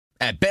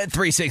At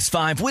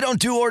Bet365, we don't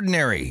do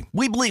ordinary.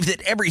 We believe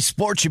that every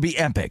sport should be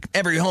epic.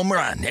 Every home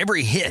run,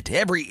 every hit,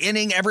 every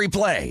inning, every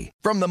play.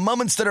 From the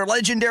moments that are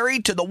legendary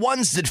to the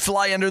ones that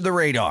fly under the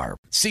radar.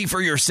 See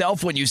for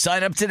yourself when you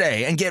sign up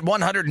today and get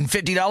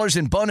 $150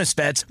 in bonus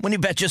bets when you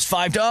bet just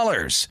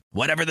 $5.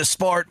 Whatever the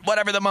sport,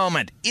 whatever the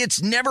moment,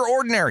 it's never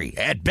ordinary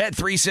at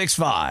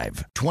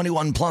Bet365.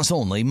 21 plus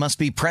only. Must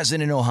be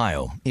present in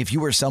Ohio. If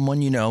you or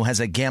someone you know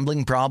has a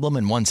gambling problem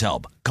and wants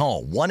help,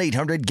 call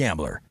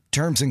 1-800-GAMBLER.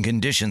 Terms and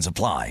conditions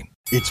apply.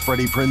 It's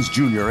Freddie Prinze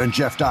Jr. and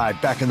Jeff Dye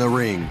back in the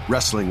ring.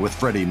 Wrestling with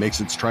Freddie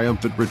makes its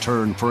triumphant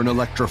return for an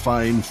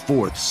electrifying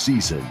 4th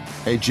season.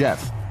 Hey,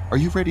 Jeff, are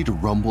you ready to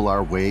rumble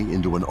our way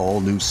into an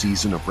all-new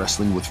season of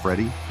Wrestling with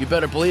Freddie? You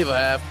better believe I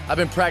have. I've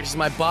been practicing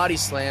my body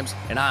slams,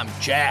 and I'm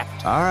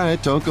jacked. All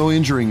right, don't go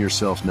injuring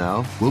yourself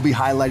now. We'll be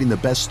highlighting the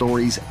best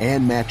stories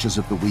and matches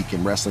of the week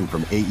in wrestling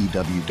from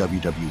AEW,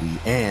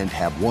 WWE, and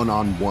have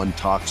one-on-one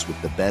talks with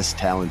the best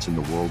talents in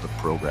the world of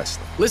pro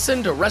wrestling.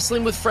 Listen to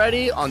Wrestling with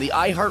Freddie on the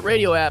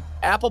iHeartRadio app,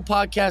 Apple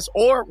Podcasts,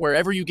 or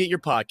wherever you get your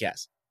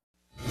podcasts.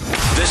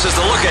 This is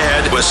The Look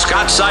Ahead with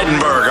Scott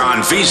Seidenberg on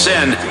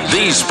VSiN,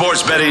 the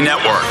Sports Betting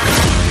Network.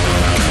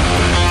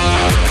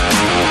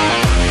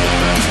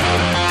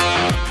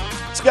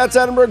 Scott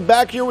Seidenberg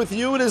back here with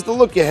you. It is The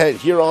Look Ahead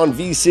here on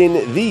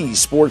VSiN, the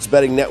Sports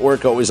Betting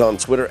Network. Always on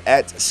Twitter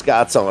at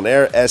Scott's On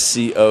Air,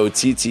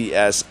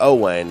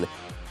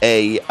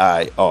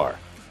 SCOTTSONAIR.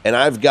 And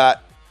I've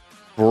got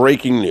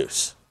breaking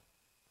news.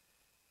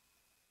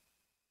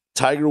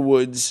 Tiger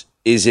Woods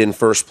is in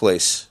first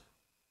place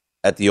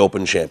at the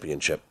Open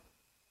Championship.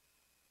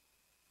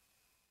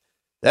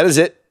 That is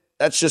it.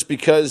 That's just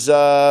because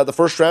the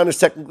first round is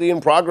technically in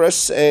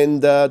progress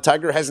and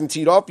Tiger hasn't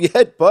teed off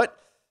yet, but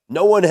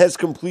no one has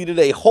completed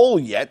a hole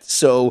yet.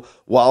 So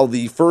while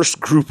the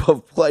first group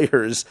of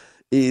players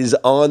is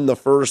on the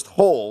first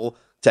hole,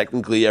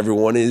 technically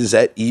everyone is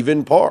at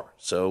even par.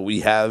 So we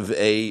have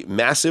a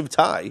massive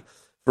tie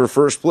for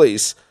first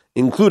place,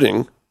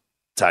 including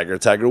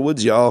Tiger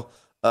Woods, y'all.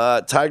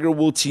 Tiger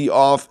will tee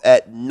off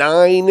at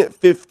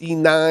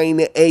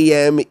 9:59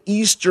 a.m.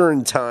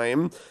 Eastern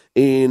Time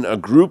in a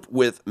group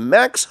with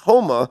Max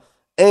Homa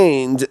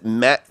and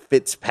Matt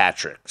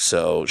Fitzpatrick.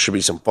 So should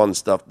be some fun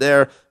stuff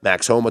there.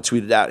 Max Homa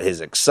tweeted out his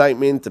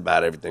excitement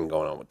about everything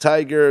going on with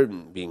Tiger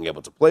and being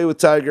able to play with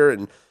Tiger.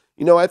 And,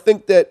 you know, I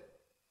think that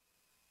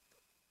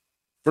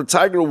for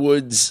Tiger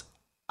Woods,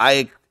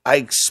 I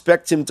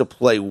expect him to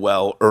play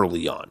well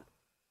early on.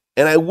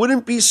 And I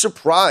wouldn't be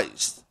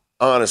surprised,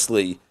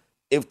 honestly,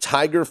 if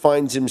Tiger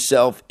finds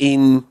himself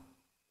in,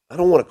 I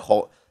don't want to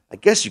call it, I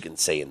guess you can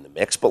say in the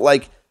mix, but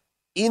like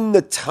in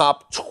the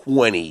top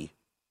 20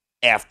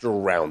 after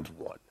round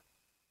one.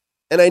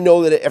 And I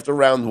know that after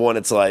round one,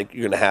 it's like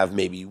you're going to have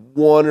maybe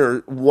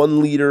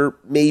one leader,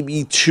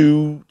 maybe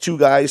two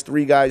guys,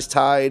 three guys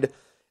tied.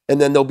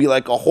 And then there'll be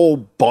like a whole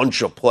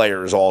bunch of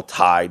players all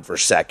tied for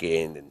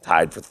second and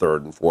tied for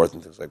third and fourth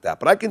and things like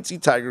that. But I can see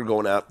Tiger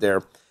going out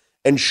there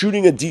and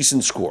shooting a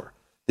decent score.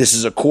 This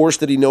is a course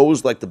that he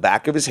knows like the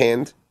back of his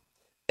hand.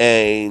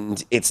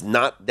 And it's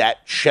not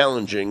that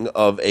challenging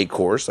of a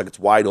course. Like, it's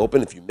wide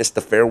open. If you miss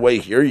the fairway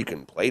here, you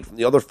can play it from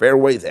the other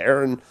fairway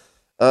there. And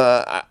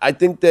I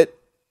think that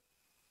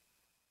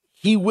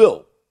he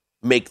will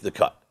make the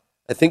cut.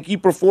 I think he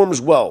performs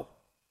well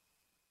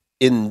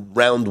in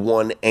round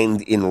one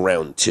and in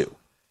round two.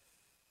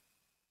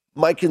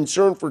 My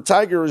concern for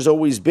Tiger has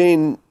always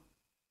been,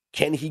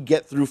 can he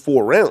get through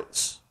 4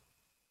 rounds?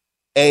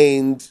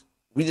 And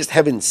we just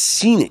haven't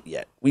seen it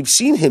yet. We've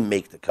seen him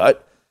make the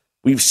cut.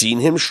 We've seen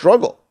him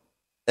struggle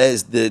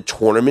as the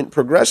tournament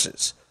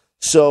progresses.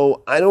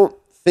 So I don't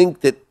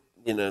think that,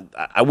 you know,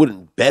 I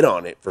wouldn't bet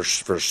on it for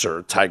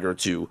sure, Tiger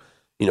to,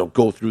 you know,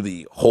 go through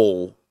the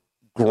whole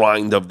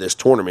grind of this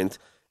tournament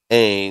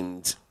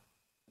and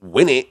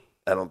win it.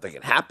 I don't think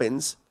it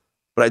happens,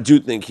 but I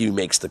do think he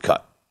makes the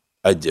cut.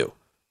 I do.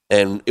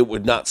 And it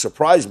would not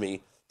surprise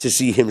me to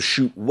see him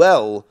shoot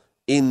well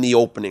in the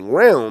opening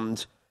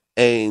round.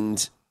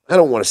 And I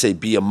don't want to say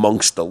be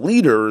amongst the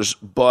leaders,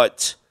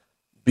 but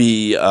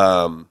be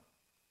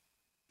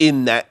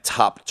in that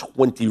top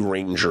 20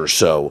 range or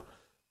so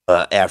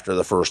after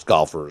the first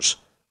golfers,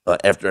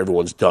 after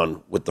everyone's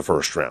done with the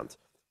first round.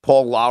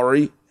 Paul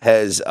Lowry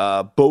has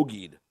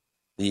bogeyed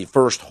the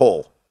first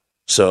hole.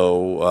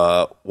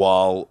 So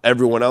while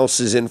everyone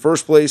else is in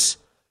first place,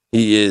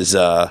 he is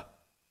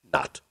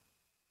not,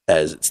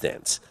 as it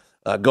stands.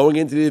 Going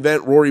into the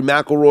event, Rory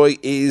McIlroy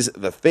is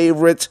the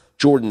favorite.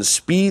 Jordan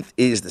Spieth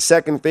is the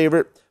second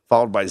favorite,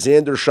 followed by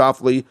Xander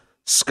Schauffele,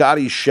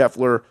 Scotty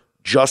Scheffler,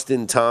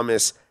 Justin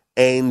Thomas,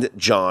 and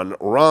Jon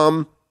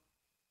Rahm.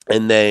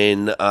 And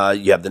then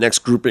you have the next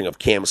grouping of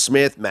Cam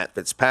Smith, Matt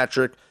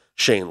Fitzpatrick,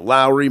 Shane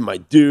Lowry, my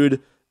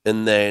dude,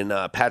 and then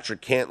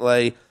Patrick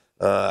Cantlay,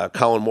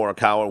 Colin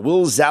Morikawa,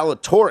 Will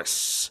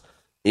Zalatoris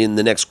in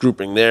the next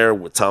grouping there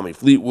with Tommy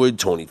Fleetwood,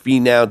 Tony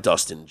Finau,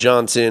 Dustin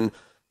Johnson.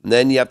 And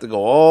then you have to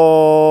go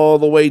all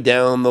the way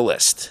down the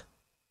list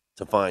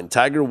to find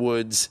Tiger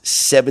Woods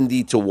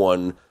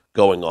 70-1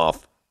 going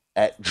off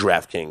at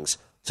DraftKings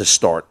to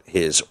start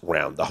his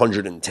round.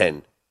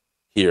 110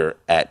 here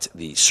at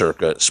the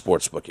Circa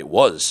Sportsbook. It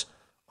was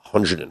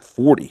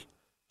 140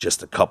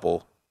 just a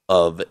couple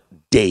of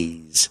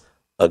days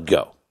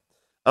ago.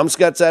 I'm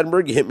Scott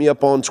Seidenberg. You hit me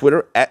up on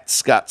Twitter at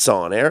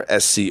ScottsOnAir,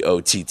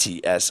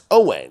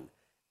 ScottsOnair.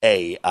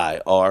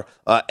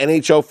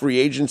 NHL free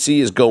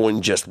agency is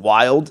going just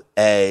wild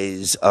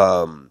as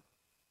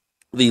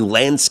the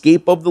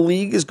landscape of the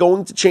league is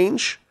going to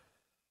change.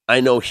 I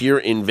know here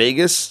in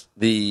Vegas,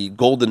 the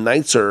Golden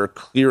Knights are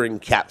clearing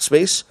cap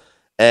space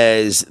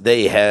as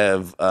they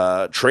have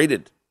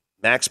traded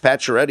Max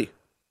Pacioretty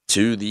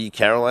to the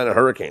Carolina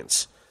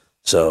Hurricanes.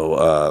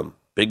 So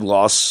big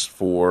loss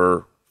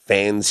for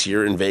fans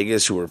here in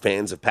Vegas who are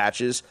fans of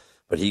Patches,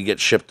 but he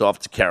gets shipped off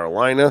to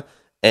Carolina.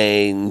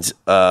 And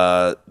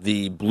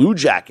the Blue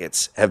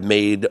Jackets have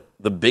made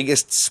the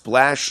biggest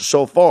splash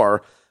so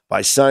far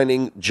by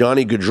signing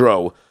Johnny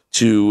Gaudreau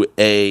to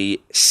a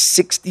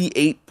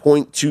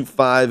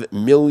 $68.25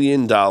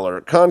 million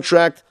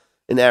contract,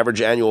 an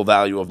average annual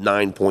value of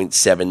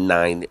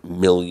 $9.79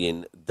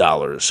 million.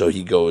 So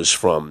he goes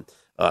from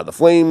the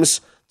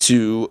Flames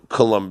to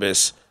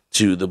Columbus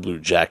to the Blue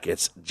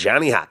Jackets.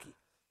 Johnny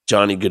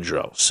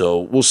Gaudreau. So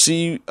we'll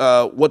see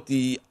what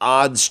the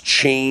odds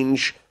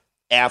change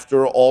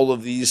after all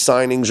of these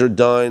signings are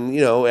done,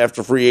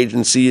 after free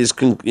agency is,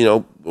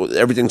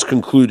 everything's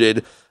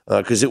concluded,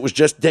 because it was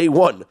just day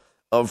one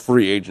of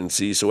free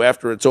agency. So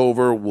after it's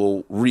over,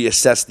 we'll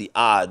reassess the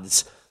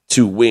odds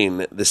to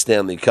win the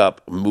Stanley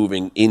Cup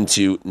moving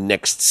into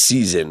next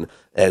season,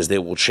 as they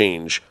will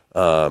change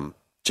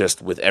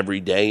just with every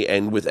day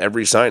and with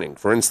every signing.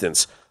 For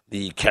instance,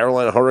 the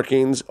Carolina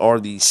Hurricanes are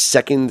the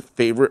second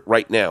favorite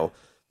right now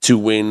to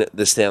win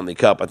the Stanley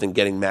Cup. I think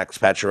getting Max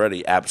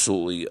Pacioretty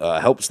absolutely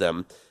helps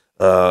them.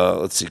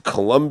 Let's see,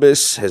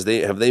 Columbus, have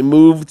they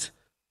moved?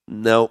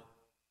 No,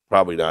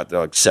 probably not. They're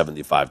like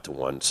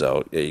 75-1.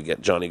 So yeah, you get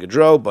Johnny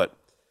Gaudreau, but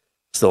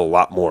still a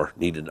lot more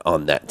needed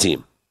on that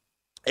team.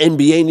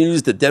 NBA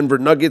news: the Denver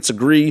Nuggets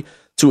agree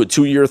to a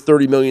 2-year,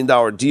 $30 million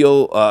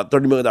deal,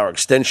 $30 million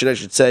extension, I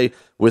should say,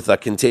 with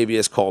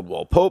Kentavious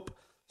Caldwell-Pope.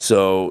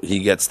 So he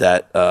gets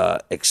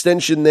that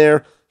extension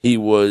there. He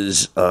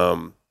was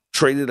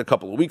traded a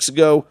couple of weeks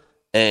ago,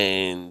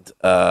 and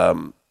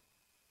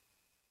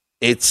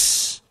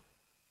it's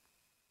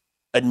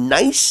a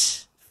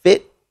nice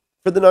fit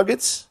for the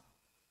Nuggets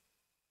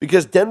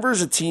because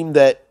Denver's a team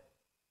that,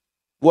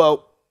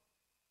 well,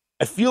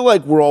 I feel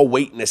like we're all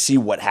waiting to see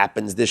what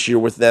happens this year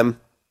with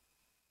them,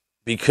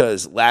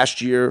 because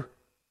last year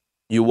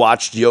you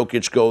watched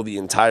Jokic go the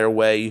entire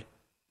way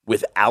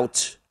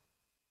without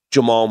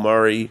Jamal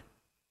Murray,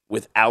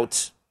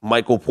 without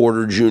Michael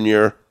Porter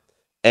Jr.,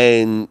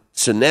 and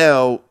so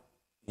now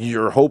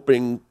you're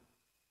hoping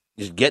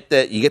you get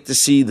to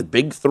see the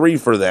big three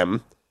for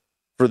them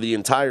for the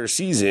entire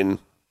season,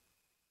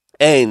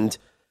 and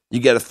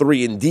you get a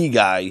 3-and-D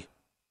guy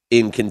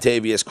in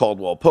Kentavious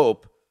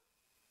Caldwell-Pope.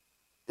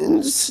 And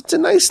it's a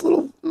nice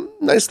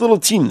little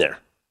team there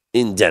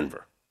in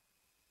Denver.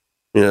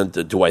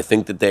 Do I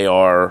think that they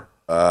are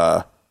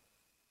a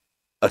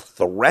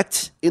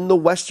threat in the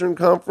Western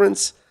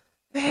Conference?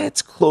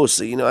 It's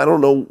close. I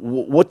don't know.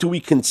 What do we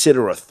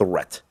consider a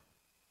threat?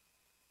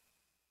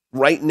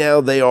 Right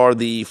now, they are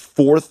the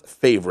fourth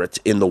favorite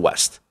in the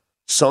West.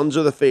 Suns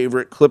are the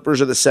favorite.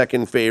 Clippers are the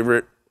second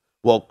favorite.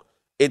 Well,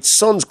 it's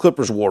Suns,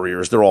 Clippers,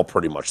 Warriors. They're all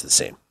pretty much the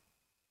same,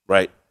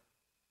 right?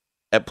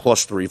 At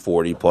plus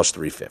 340, plus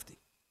 350.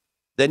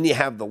 Then you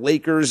have the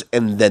Lakers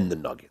and then the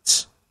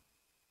Nuggets.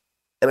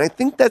 And I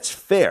think that's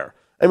fair.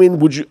 I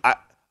mean,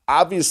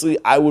 obviously,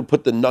 I would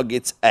put the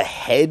Nuggets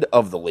ahead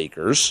of the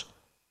Lakers,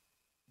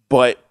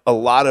 but a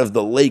lot of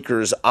the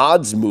Lakers'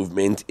 odds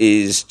movement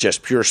is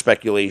just pure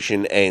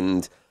speculation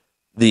and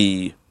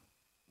the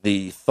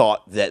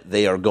thought that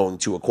they are going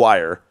to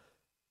acquire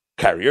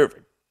Kyrie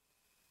Irving.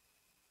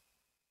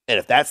 And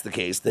if that's the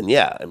case, then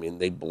yeah, I mean,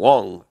 they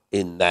belong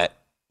in that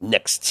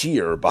next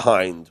tier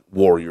behind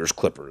Warriors,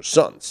 Clippers,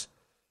 Suns.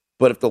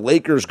 But if the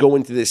Lakers go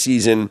into this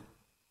season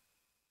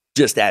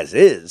just as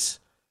is,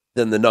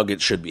 then the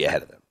Nuggets should be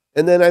ahead of them.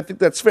 And then I think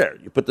that's fair.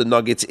 You put the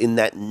Nuggets in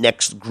that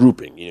next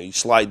grouping. You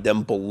slide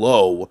them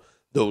below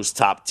those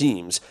top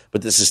teams.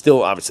 But this is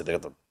still, obviously, they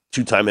got the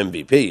two-time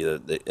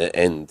MVP.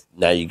 And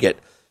now you get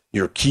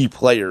your key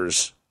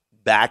players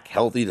back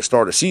healthy to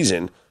start a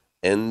season.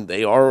 And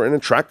they are an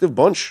attractive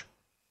bunch.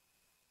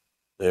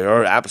 They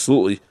are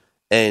absolutely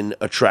an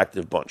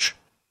attractive bunch.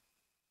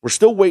 We're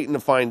still waiting to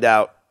find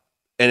out.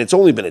 And it's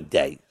only been a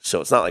day.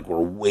 So it's not like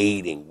we're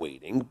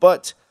waiting.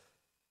 But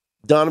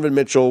Donovan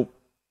Mitchell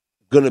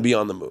going to be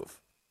on the move.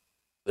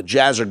 The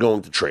Jazz are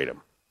going to trade him.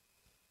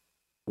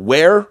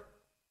 Where?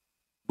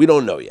 We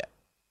don't know yet.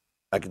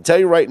 I can tell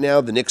you right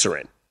now, the Knicks are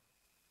in.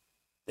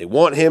 They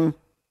want him.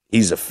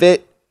 He's a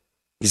fit.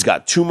 He's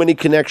got too many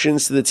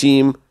connections to the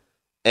team,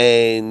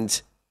 and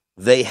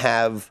they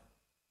have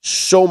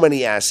so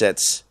many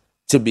assets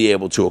to be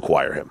able to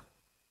acquire him.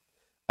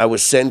 I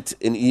was sent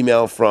an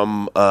email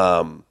from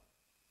an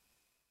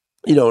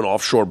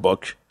offshore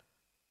book,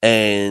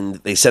 and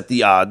they set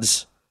the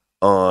odds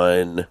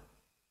on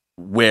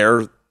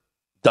where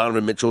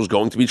Donovan Mitchell is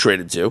going to be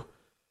traded to,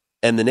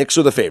 and the Knicks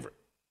are the favorite.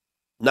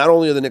 Not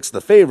only are the Knicks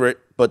the favorite,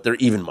 but they're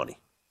even money.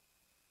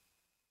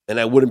 And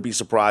I wouldn't be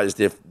surprised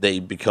if they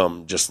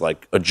become just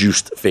like a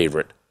juiced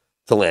favorite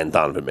to land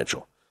Donovan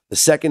Mitchell. The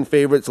second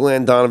favorite to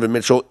land Donovan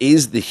Mitchell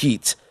is the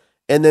Heat,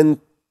 and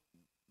then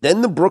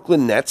the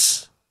Brooklyn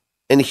Nets.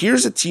 And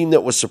here's a team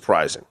that was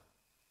surprising,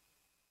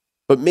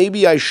 but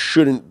maybe I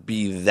shouldn't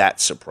be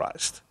that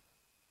surprised.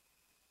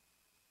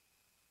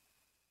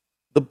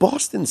 The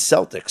Boston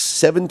Celtics,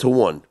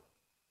 7-1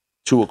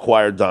 to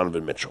acquire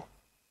Donovan Mitchell.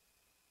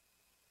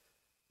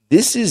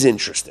 This is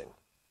interesting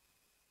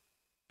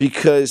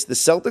because the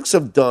Celtics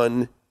have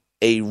done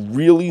a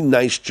really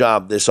nice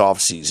job this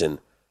offseason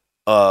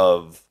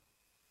of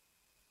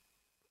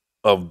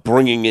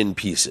bringing in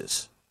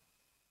pieces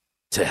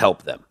to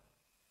help them.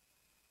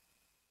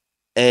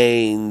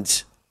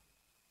 And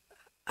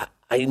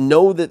I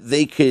know that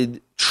they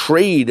could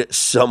trade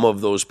some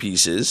of those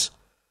pieces.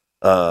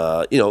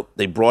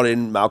 They brought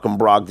in Malcolm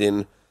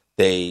Brogdon.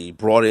 They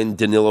brought in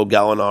Danilo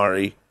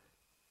Gallinari.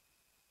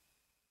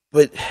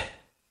 But,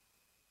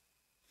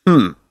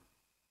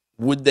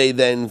 would they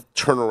then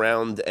turn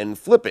around and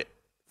flip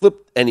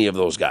any of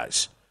those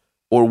guys?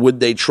 Or would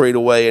they trade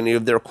away any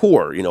of their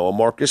core? A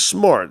Marcus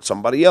Smart,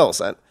 somebody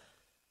else.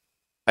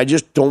 I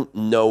just don't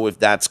know if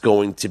that's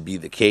going to be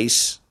the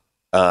case.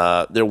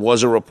 There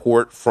was a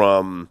report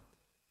from,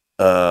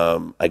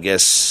 a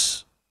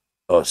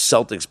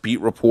Celtics beat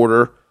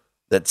reporter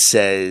that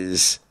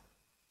says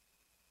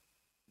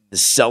the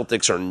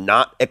Celtics are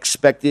not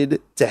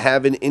expected to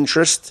have an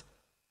interest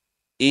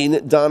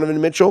in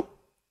Donovan Mitchell.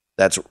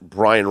 That's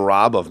Brian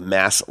Robb of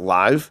Mass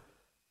Live.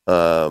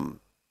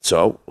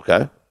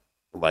 Okay,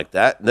 like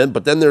that.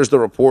 But then there's the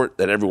report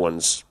that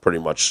everyone's pretty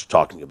much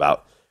talking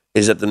about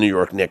is that the New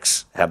York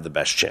Knicks have the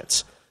best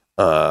chance.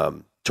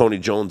 Tony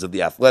Jones of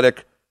The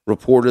Athletic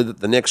reported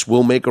that the Knicks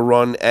will make a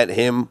run at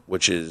him,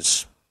 which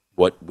is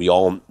what we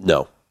all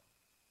know.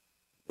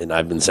 And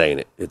I've been saying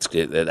it.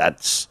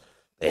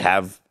 They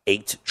have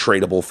 8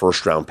 tradable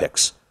first-round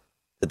picks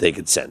that they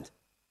could send.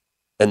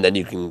 And then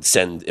you can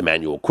send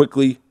Emmanuel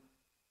Quickley,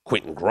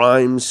 Quentin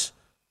Grimes.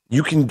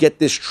 You can get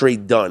this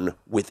trade done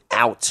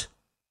without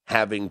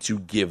having to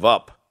give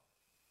up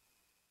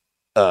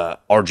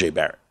R.J.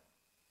 Barrett.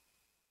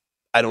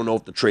 I don't know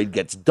if the trade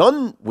gets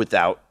done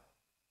without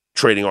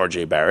trading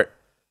R.J. Barrett,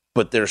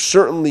 but there's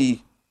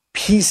certainly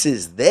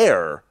pieces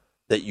there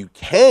that you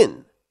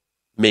can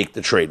make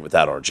the trade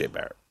without R.J.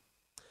 Barrett.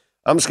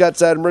 I'm Scott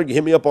Seidenberg. You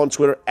hit me up on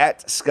Twitter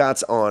at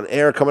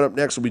ScottsOnAir. Coming up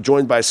next, we'll be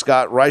joined by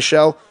Scott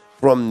Reichel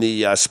from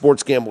the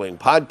Sports Gambling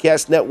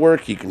Podcast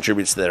Network. He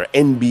contributes to their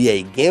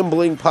NBA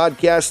Gambling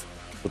Podcast.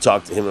 We'll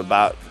talk to him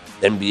about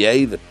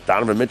NBA, the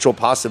Donovan Mitchell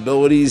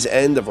possibilities,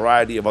 and a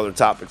variety of other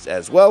topics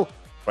as well,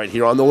 right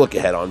here on The Look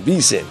Ahead on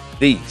VSiN,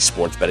 the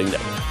Sports Betting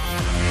Network.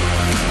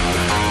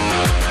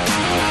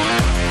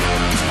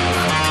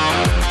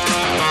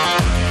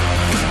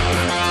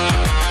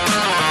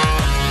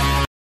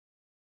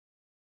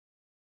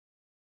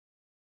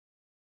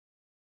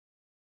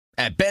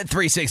 At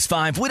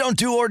Bet365, we don't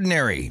do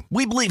ordinary.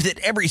 We believe that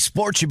every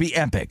sport should be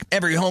epic.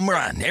 Every home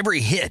run,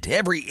 every hit,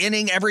 every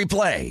inning, every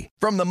play.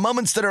 From the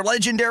moments that are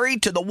legendary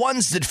to the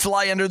ones that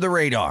fly under the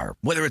radar.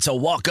 Whether it's a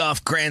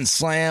walk-off grand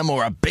slam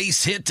or a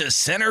base hit to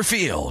center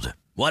field.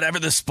 Whatever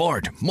the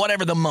sport,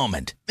 whatever the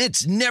moment.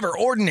 It's never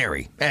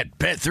ordinary at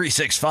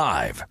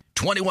Bet365.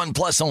 21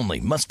 plus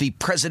only. Must be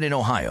present in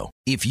Ohio.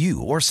 If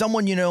you or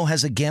someone you know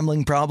has a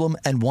gambling problem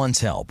and wants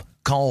help,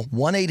 call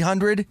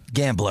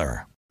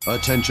 1-800-GAMBLER.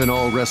 Attention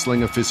all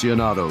wrestling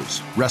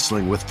aficionados.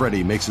 Wrestling with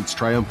Freddie makes its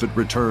triumphant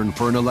return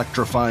for an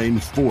electrifying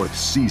 4th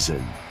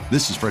season.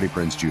 This is Freddie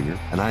Prinze Jr.,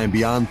 and I am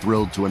beyond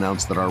thrilled to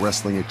announce that our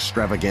wrestling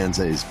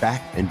extravaganza is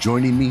back, and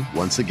joining me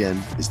once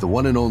again is the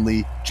one and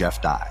only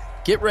Jeff Dye.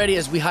 Get ready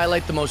as we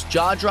highlight the most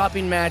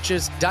jaw-dropping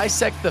matches,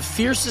 dissect the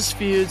fiercest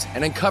feuds,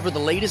 and uncover the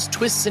latest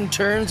twists and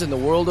turns in the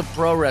world of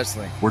pro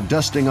wrestling. We're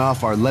dusting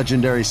off our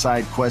legendary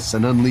side quests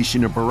and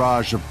unleashing a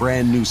barrage of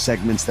brand new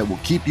segments that will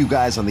keep you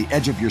guys on the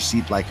edge of your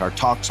seat like our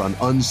talks on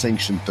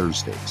Unsanctioned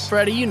Thursdays.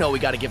 Freddie, you know we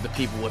got to give the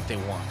people what they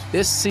want.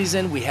 This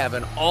season, we have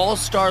an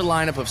all-star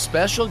lineup of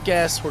special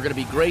guests who are going to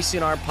be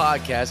gracing our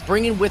podcast,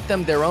 bringing with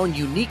them their own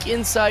unique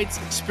insights,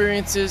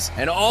 experiences,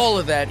 and all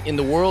of that in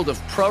the world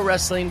of pro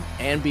wrestling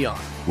and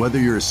beyond.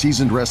 Whether you're a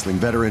seasoned wrestling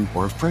veteran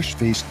or a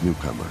fresh-faced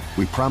newcomer,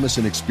 we promise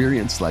an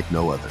experience like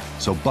no other.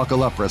 So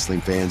buckle up,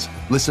 wrestling fans.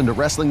 Listen to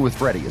Wrestling with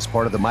Freddie as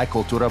part of the My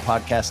Cultura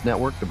Podcast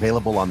Network,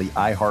 available on the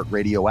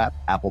iHeartRadio app,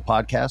 Apple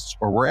Podcasts,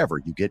 or wherever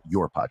you get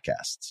your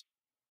podcasts.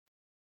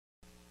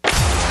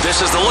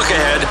 This is The Look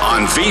Ahead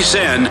on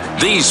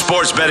VSiN, the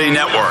Sports Betting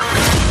Network.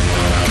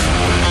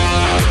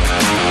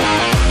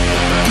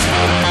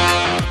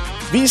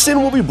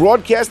 VSiN will be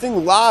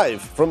broadcasting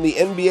live from the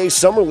NBA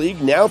Summer League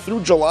now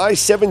through July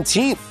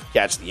 17th.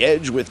 Catch The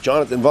Edge with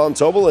Jonathan Von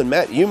Tobel and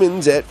Matt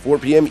Humans at 4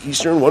 p.m.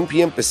 Eastern, 1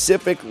 p.m.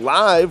 Pacific,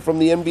 live from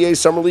the NBA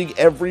Summer League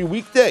every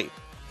weekday.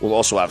 We'll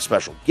also have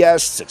special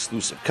guests,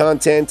 exclusive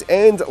content,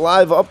 and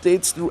live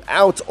updates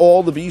throughout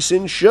all the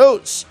VSiN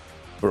shows.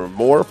 For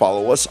more,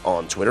 follow us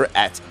on Twitter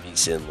at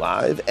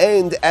VSinLive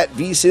and at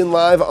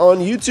VSinLive on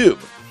YouTube.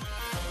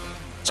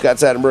 Scott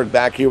Seidenberg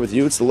back here with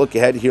you. It's the look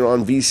ahead here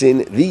on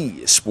VSiN,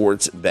 the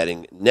Sports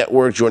Betting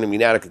Network. Joining me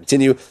now to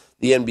continue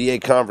the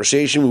NBA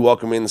conversation, we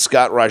welcome in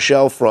Scott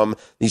Reichel from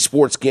the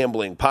Sports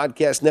Gambling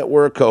Podcast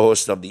Network,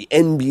 co-host of the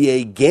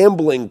NBA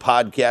Gambling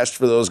Podcast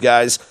for those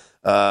guys.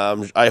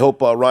 I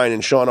hope Ryan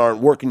and Sean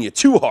aren't working you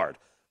too hard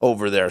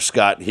over there,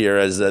 Scott, here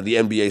as the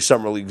NBA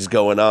Summer League's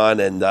going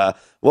on. And,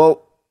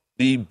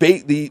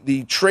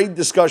 the trade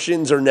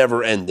discussions are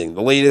never ending.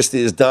 The latest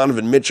is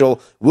Donovan Mitchell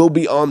will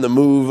be on the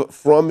move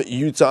from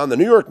Utah. The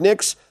New York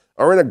Knicks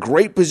are in a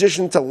great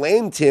position to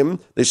land him.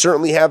 They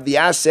certainly have the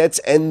assets,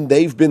 and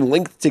they've been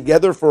linked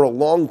together for a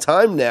long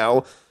time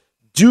now.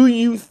 Do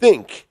you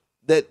think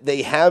that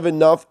they have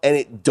enough and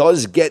it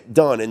does get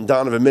done and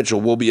Donovan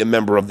Mitchell will be a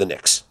member of the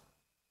Knicks?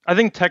 I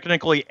think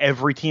technically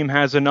every team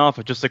has enough.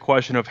 It's just a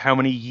question of how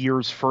many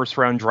years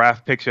first-round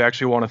draft picks you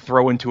actually want to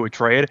throw into a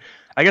trade.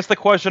 I guess the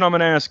question I'm going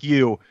to ask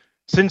you,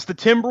 since the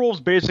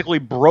Timberwolves basically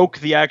broke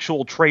the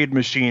actual trade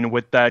machine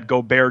with that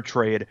Gobert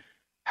trade,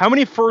 how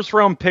many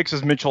first-round picks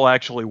is Mitchell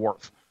actually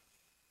worth?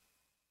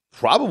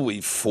 Probably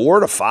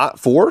 4 to 5.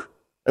 4?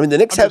 I mean, the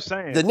Knicks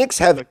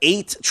have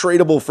 8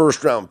 tradable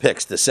first-round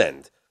picks to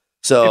send.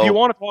 So if you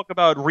want to talk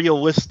about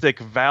realistic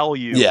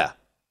value, yeah.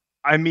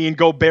 I mean,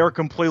 Gobert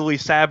completely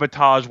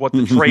sabotaged what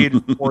the trade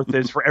worth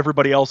is for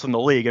everybody else in the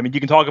league. I mean, you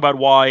can talk about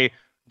why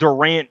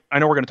Durant, I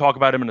know we're going to talk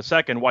about him in a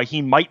second, why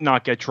he might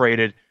not get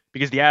traded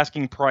because the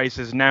asking price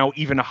is now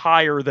even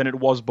higher than it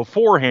was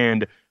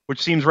beforehand,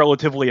 which seems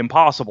relatively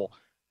impossible.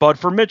 But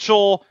for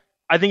Mitchell,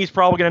 I think he's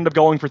probably going to end up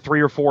going for 3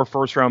 or 4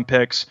 first-round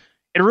picks.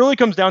 It really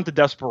comes down to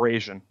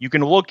desperation. You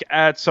can look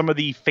at some of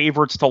the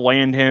favorites to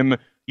land him.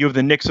 You have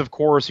the Knicks, of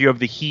course. You have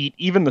the Heat.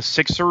 Even the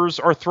Sixers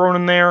are thrown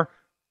in there.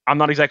 I'm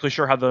not exactly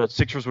sure how the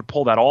Sixers would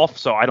pull that off,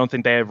 so I don't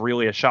think they have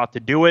really a shot to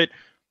do it.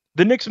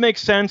 The Knicks make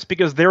sense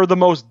because they're the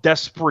most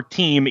desperate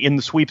team in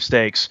the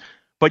sweepstakes.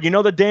 But you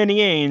know that Danny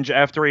Ainge,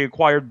 after he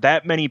acquired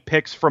that many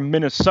picks from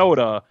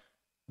Minnesota,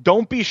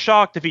 don't be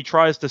shocked if he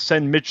tries to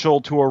send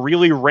Mitchell to a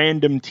really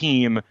random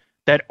team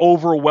that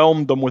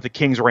overwhelmed them with a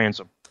king's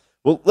ransom.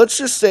 Well, let's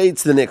just say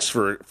it's the Knicks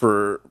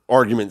for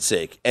argument's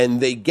sake,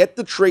 and they get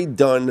the trade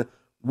done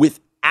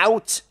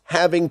without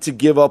having to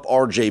give up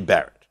R.J.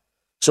 Barrett.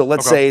 So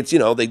let's say it's,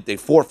 they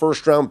 4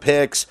 first-round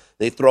picks,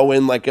 they throw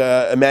in like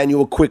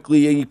Emmanuel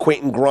Quickley,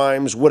 Quentin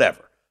Grimes,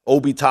 whatever,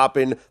 Obi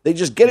Toppin. They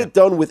just get it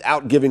done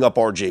without giving up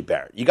R.J.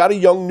 Barrett. You got a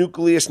young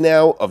nucleus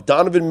now of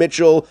Donovan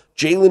Mitchell,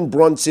 Jalen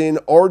Brunson,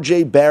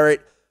 R.J.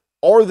 Barrett.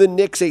 Are the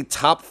Knicks a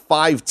top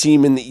 5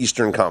 team in the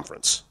Eastern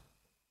Conference?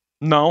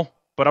 No,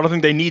 but I don't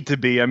think they need to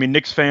be. I mean,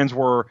 Knicks fans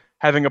were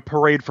having a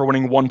parade for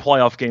winning 1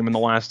 playoff game in the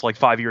last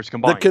 5 years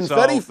combined. The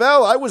confetti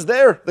fell. I was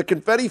there. The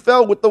confetti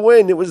fell with the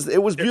win. It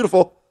was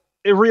beautiful.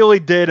 It really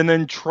did, and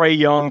then Trae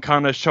Young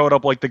kind of showed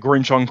up like the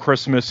Grinch on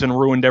Christmas and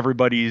ruined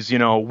everybody's,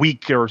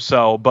 week or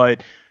so.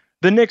 But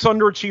the Knicks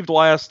underachieved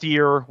last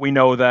year. We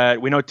know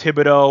that. We know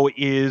Thibodeau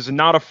is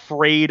not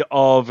afraid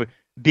of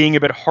being a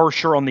bit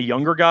harsher on the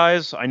younger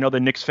guys. I know the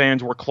Knicks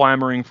fans were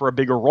clamoring for a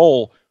bigger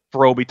role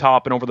for Obi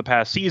Toppin over the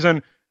past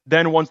season.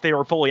 Then once they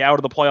were fully out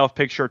of the playoff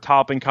picture,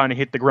 Toppin kind of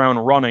hit the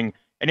ground running,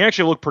 and he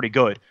actually looked pretty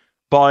good.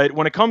 But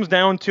when it comes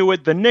down to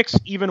it, the Knicks,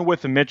 even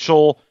with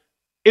Mitchell,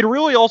 it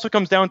really also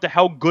comes down to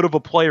how good of a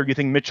player you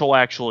think Mitchell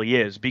actually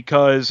is,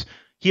 because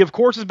he, of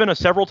course, has been a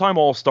several-time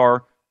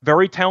All-Star,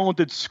 very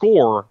talented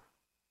scorer.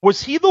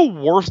 Was he the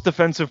worst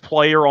defensive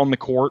player on the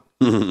court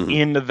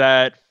in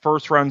that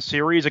first-round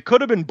series? It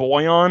could have been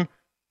Bojan,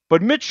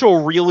 but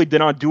Mitchell really did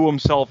not do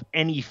himself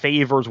any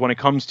favors when it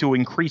comes to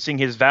increasing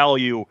his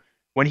value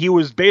when he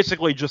was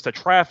basically just a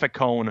traffic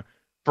cone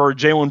for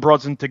Jalen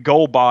Brunson to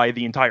go by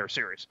the entire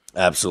series.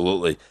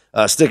 Absolutely.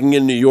 Sticking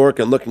in New York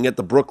and looking at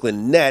the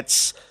Brooklyn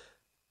Nets,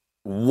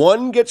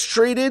 one gets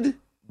traded,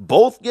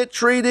 both get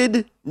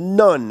traded,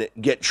 none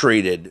get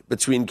traded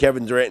between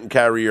Kevin Durant and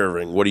Kyrie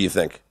Irving. What do you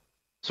think?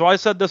 So I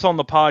said this on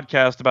the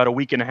podcast about a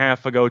week and a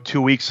half ago,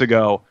 2 weeks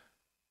ago.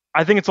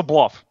 I think it's a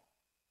bluff.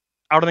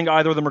 I don't think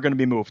either of them are going to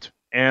be moved.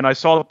 And I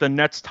saw that the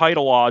Nets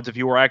title odds, if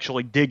you were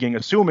actually digging,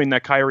 assuming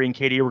that Kyrie and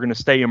KD were going to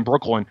stay in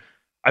Brooklyn,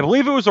 I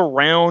believe it was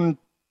around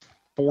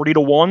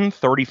 40-1,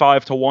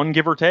 35-1,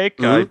 give or take.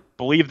 I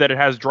believe that it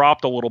has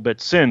dropped a little bit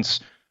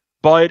since.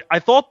 But I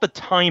thought the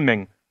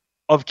timing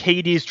of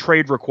KD's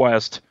trade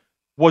request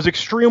was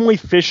extremely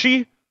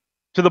fishy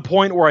to the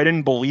point where I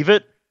didn't believe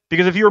it.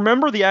 Because if you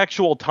remember the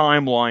actual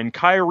timeline,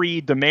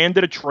 Kyrie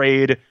demanded a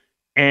trade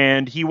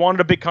and he wanted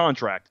a big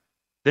contract.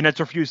 The Nets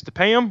refused to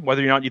pay him,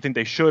 whether or not you think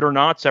they should or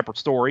not, separate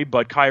story,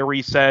 but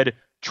Kyrie said,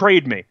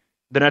 trade me.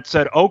 The Nets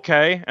said,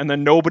 okay, and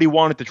then nobody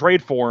wanted to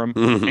trade for him,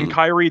 and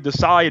Kyrie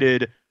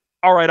decided,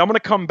 all right, I'm going to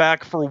come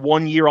back for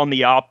 1 year on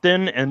the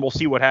opt-in, and we'll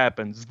see what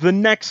happens. The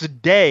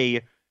next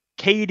day,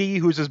 KD,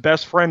 who's his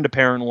best friend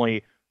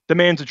apparently,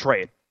 demands a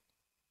trade.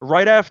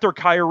 Right after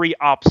Kyrie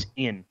opts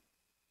in.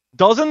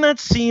 Doesn't that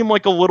seem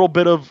like a little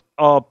bit of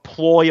a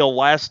ploy, a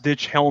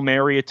last-ditch Hail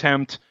Mary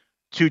attempt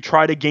to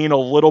try to gain a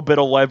little bit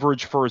of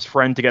leverage for his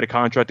friend to get a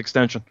contract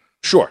extension?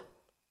 Sure.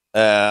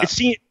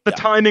 The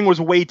timing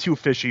was way too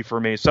fishy for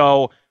me.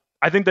 So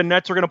I think the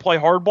Nets are going to play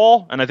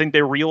hardball, and I think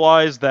they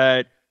realize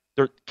that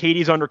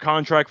KD's under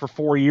contract for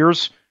 4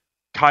 years.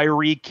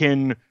 Kyrie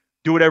can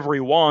do whatever he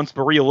wants,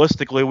 but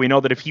realistically, we know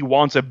that if he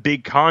wants a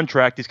big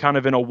contract, he's kind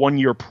of in a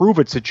one-year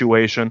prove-it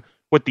situation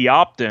with the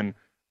opt-in.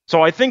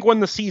 So I think when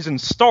the season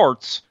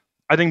starts,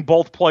 I think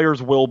both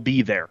players will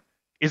be there.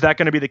 Is that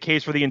going to be the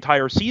case for the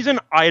entire season?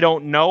 I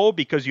don't know,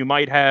 because you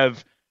might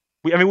have...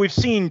 we've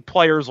seen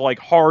players like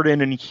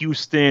Harden and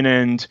Houston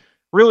and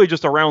really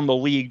just around the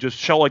league just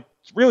seem like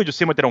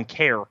they don't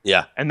care.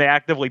 Yeah. And they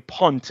actively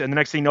punt, and the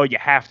next thing you know, you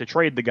have to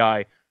trade the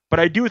guy. But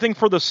I do think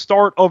for the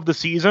start of the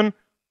season,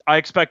 I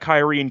expect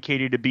Kyrie and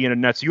KD to be in a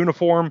Nets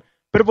uniform.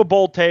 Bit of a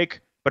bold take,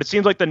 but it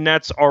seems like the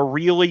Nets are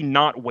really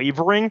not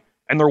wavering,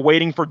 and they're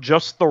waiting for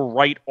just the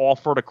right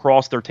offer to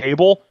cross their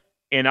table,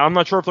 and I'm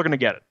not sure if they're going to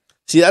get it.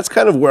 See, that's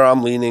kind of where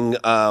I'm leaning.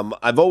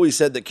 I've always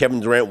said that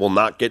Kevin Durant will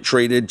not get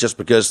traded just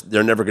because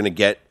they're never going to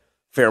get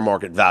fair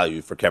market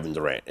value for Kevin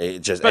Durant.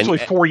 Especially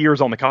 4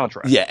 years on the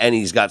contract. Yeah, and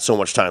he's got so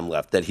much time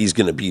left that he's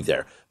going to be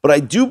there. But I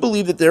do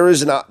believe that there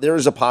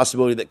is a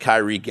possibility that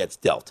Kyrie gets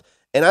dealt.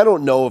 And I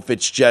don't know if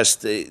it's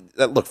just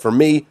look, for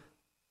me,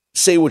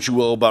 say what you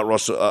will about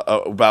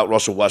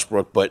Russell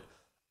Westbrook, but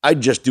I'd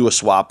just do a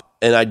swap,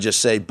 and I'd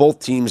just say both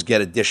teams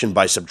get addition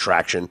by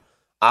subtraction.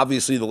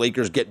 Obviously, the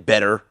Lakers get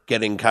better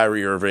getting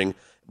Kyrie Irving,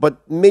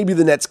 but maybe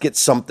the Nets get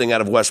something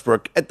out of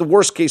Westbrook. At the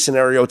worst-case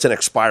scenario, it's an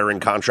expiring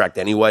contract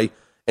anyway,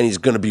 and he's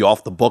going to be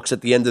off the books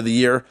at the end of the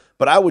year.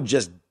 But I would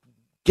just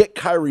get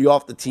Kyrie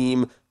off the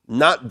team,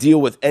 not deal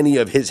with any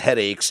of his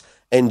headaches,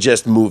 and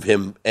just move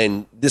him.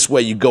 And this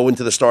way, you go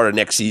into the start of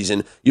next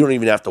season, you don't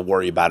even have to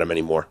worry about him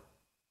anymore.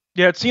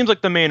 Yeah, it seems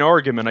like the main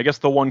argument. I guess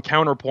the one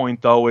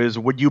counterpoint, though, is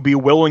would you be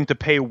willing to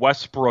pay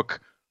Westbrook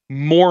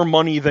more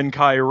money than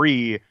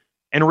Kyrie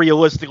and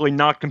realistically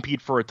not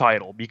compete for a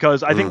title?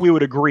 Because I think we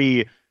would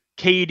agree,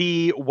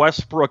 KD,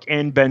 Westbrook,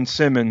 and Ben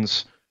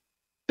Simmons,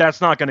 that's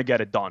not going to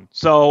get it done.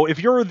 So if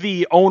you're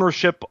the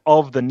ownership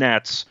of the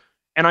Nets,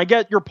 and I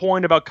get your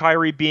point about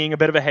Kyrie being a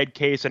bit of a head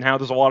case and how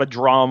there's a lot of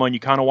drama and you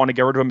kind of want to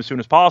get rid of him as soon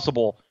as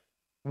possible,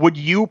 would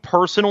you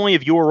personally,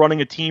 if you were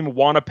running a team,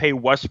 want to pay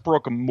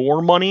Westbrook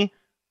more money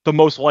to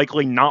most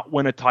likely not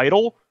win a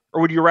title?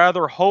 Or would you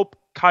rather hope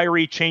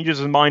Kyrie changes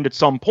his mind at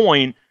some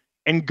point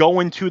and go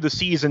into the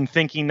season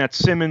thinking that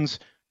Simmons,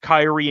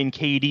 Kyrie, and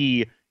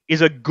KD is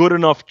a good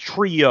enough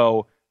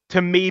trio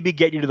to maybe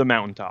get you to the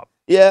mountaintop?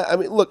 Yeah, I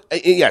mean, look,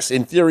 yes,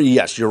 in theory,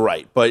 yes, you're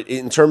right. But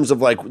in terms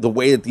of like the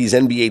way that these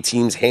NBA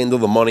teams handle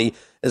the money,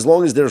 as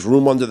long as there's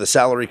room under the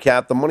salary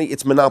cap, the money,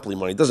 it's monopoly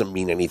money. It doesn't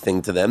mean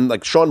anything to them.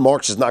 Like Sean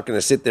Marks is not going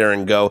to sit there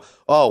and go,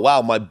 oh,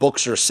 wow, my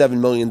books are $7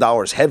 million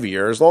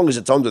heavier. As long as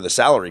it's under the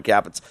salary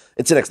cap,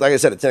 like I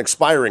said, it's an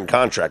expiring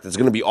contract. It's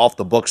going to be off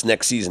the books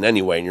next season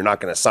anyway, and you're not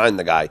going to sign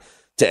the guy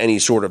to any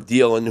sort of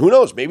deal. And who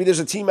knows, maybe there's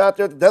a team out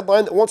there at the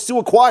deadline that wants to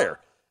acquire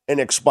an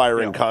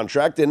expiring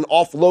contract and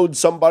offload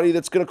somebody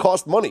that's going to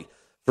cost money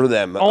for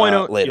them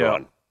later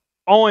on.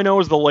 All I know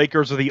is the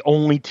Lakers are the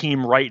only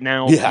team right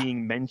now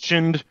being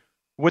mentioned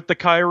with the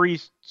Kyrie.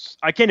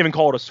 I can't even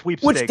call it a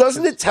sweepstakes. Which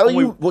doesn't it tell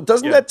you? Well,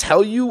 doesn't that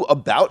tell you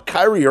about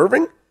Kyrie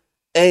Irving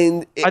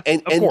and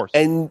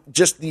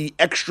just the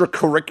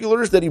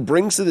extracurriculars that he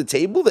brings to the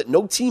table that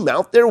no team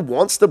out there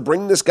wants to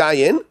bring this guy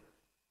in?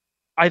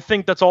 I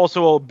think that's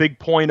also a big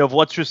point of,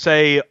 let's just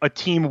say a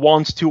team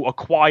wants to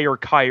acquire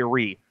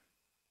Kyrie.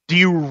 Do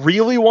you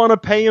really want to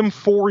pay him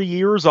 4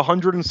 years,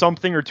 100 and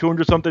something or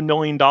 200 something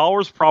 $million?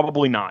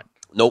 Probably not.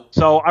 Nope.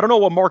 So I don't know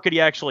what market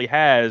he actually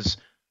has.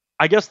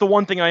 I guess the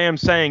one thing I am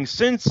saying,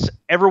 since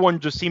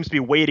everyone just seems to be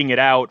waiting it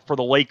out for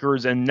the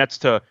Lakers and Nets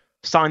to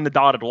sign the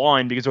dotted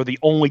line because they're the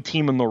only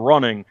team in the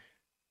running,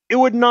 it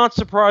would not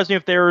surprise me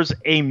if there's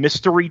a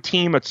mystery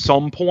team at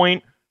some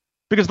point,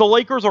 because the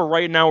Lakers are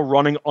right now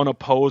running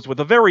unopposed with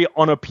a very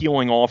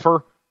unappealing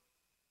offer.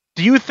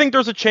 Do you think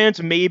there's a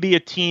chance maybe a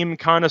team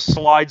kind of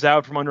slides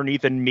out from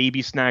underneath and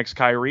maybe snags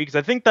Kyrie? Because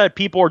I think that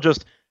people are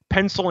just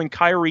penciling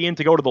Kyrie in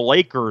to go to the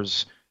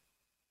Lakers.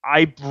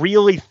 I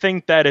really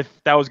think that if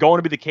that was going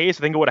to be the case,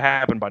 I think it would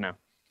have happened by now.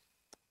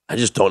 I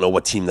just don't know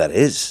what team that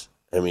is.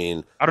 I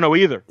mean, I don't know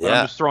either.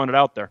 Yeah. I'm just throwing it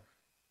out there.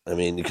 I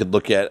mean, you could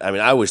look at, I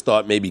always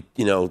thought maybe,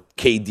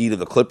 KD to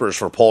the Clippers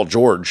for Paul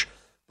George,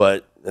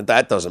 but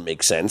that doesn't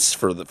make sense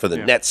for the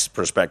Nets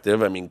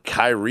perspective. I mean,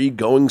 Kyrie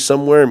going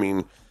somewhere,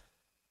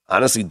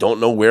 honestly don't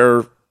know where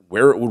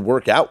it would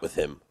work out with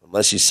him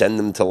unless you send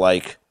him to,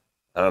 like,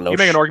 I don't know. You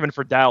make an argument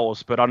for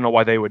Dallas, but I don't know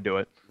why they would do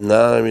it.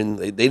 No,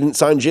 they didn't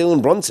sign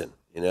Jalen Brunson,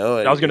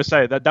 I was going to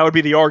say that would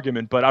be the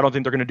argument, but I don't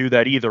think they're going to do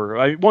that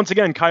either. Once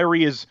again,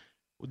 Kyrie is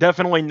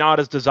definitely not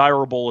as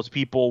desirable as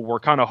people were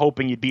kind of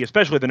hoping he'd be,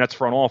 especially the Nets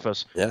front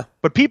office. Yeah.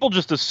 But people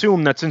just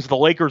assume that since the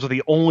Lakers are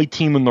the only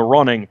team in the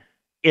running,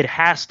 it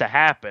has to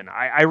happen.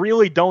 I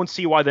really don't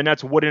see why the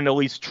Nets wouldn't at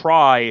least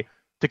try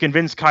to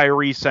convince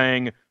Kyrie,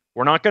 saying,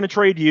 we're not going to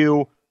trade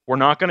you. We're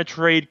not going to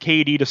trade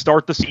KD to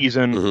start the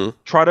season. Mm-hmm.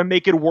 Try to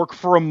make it work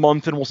for a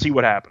month, and we'll see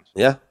what happens.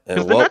 Yeah.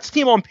 Because the Nets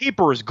team on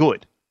paper is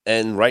good.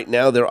 And right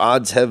now, their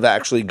odds have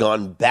actually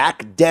gone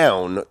back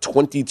down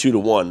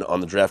 22-1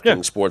 on the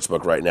DraftKings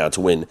Sportsbook right now to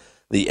win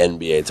the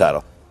NBA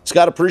title.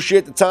 Scott,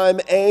 appreciate the time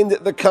and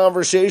the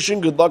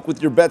conversation. Good luck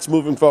with your bets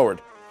moving forward.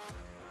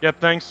 Yep,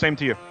 thanks. Same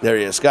to you. There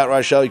he is. Scott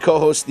Reichel. He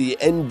co-hosts the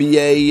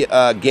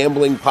NBA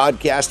gambling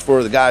podcast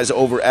for the guys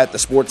over at the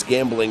Sports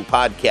Gambling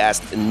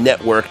Podcast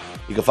Network.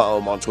 You can follow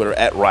him on Twitter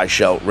at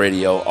Reichel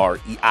Radio,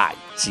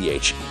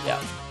 REICHEL.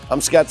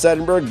 I'm Scott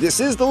Seidenberg. This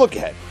is The Look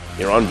Ahead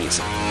here on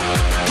VSiN.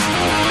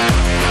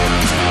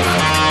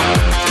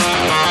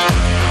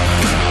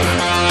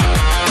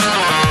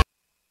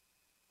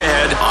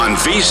 On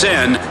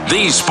VSiN,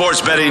 the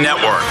Sports Betting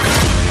Network.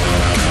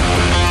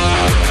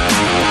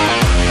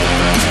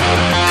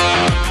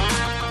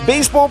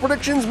 Baseball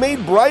predictions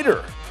made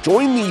brighter.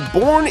 Join the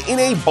Born in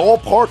a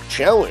Ballpark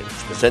Challenge,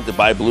 presented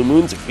by Blue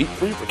Moon, to compete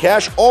free for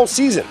cash all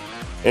season.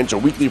 Enter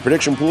weekly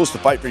prediction pools to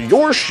fight for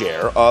your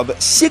share of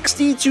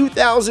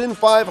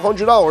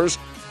 $62,500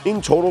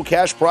 in total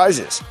cash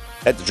prizes.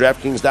 Head to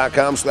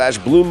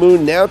DraftKings.com/Blue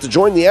Moon now to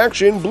join the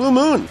action. Blue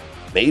Moon,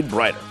 made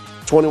brighter.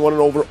 21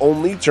 and over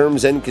only.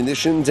 Terms and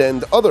conditions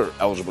and other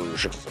eligible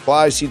restrictions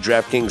apply. See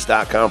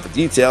DraftKings.com for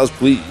details.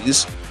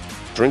 Please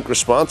drink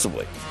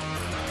responsibly.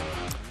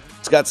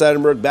 Scott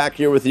Seidenberg back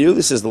here with you.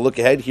 This is The Look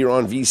Ahead here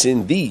on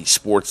VSiN, the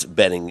Sports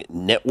Betting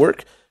Network.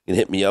 You can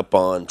hit me up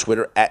on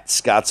Twitter at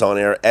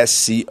ScottsOnAir,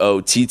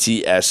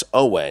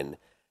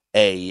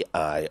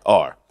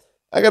 SCOTTSONAIR.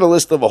 I got a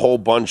list of a whole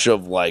bunch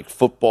of like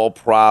football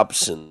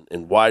props and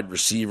wide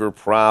receiver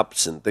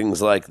props and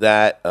things like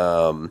that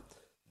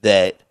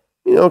that,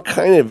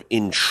 kind of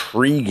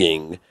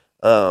intriguing.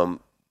 But,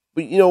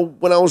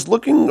 when I was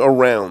looking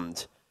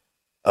around,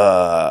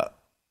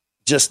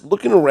 just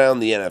looking around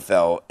the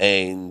NFL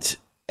and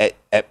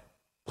at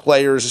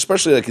players,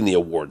 especially like in the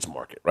awards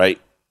market, right?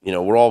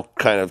 We're all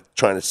kind of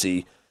trying to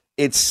see.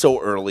 It's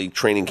so early.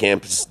 Training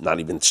camp is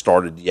not even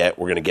started yet.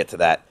 We're going to get to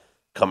that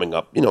coming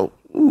up,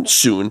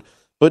 soon.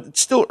 But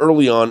it's still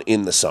early on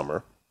in the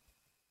summer.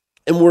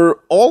 And we're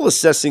all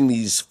assessing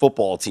these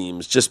football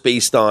teams just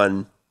based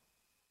on,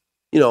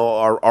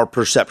 our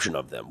perception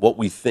of them, what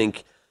we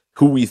think,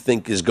 who we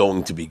think is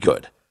going to be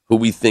good, who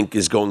we think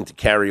is going to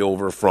carry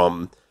over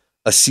from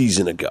a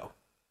season ago.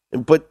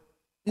 But,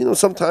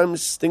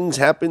 sometimes things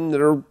happen that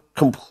are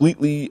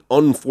completely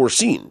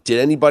unforeseen. Did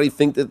anybody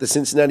think that the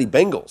Cincinnati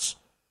Bengals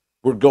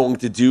were going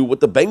to do what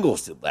the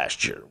Bengals did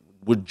last year?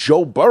 Would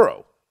Joe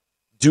Burrow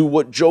do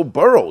what Joe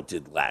Burrow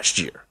did last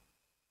year?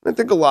 I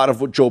think a lot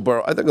of Joe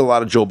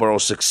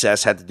Burrow's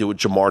success had to do with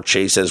Jamar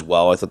Chase as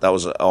well. I thought that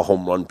was a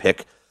home run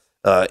pick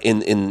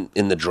in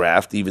the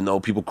draft, even though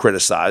people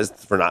criticized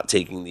for not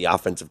taking the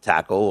offensive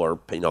tackle or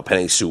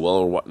Penei Sewell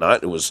or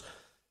whatnot. It was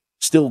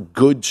still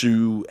good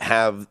to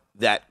have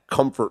that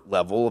comfort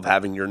level of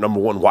having your number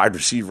one wide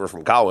receiver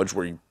from college,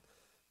 where you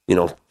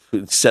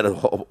set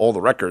all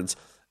the records,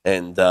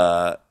 and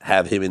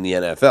have him in the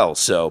NFL.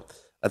 So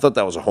I thought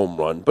that was a home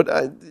run. But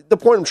the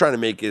point I'm trying to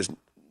make is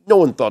no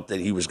one thought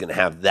that he was going to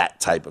have that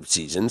type of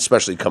season,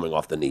 especially coming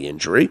off the knee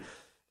injury.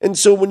 And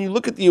so when you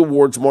look at the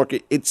awards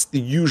market, it's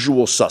the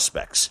usual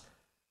suspects.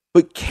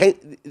 But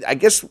can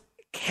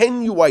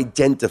you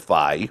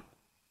identify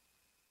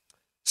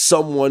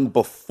someone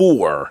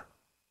before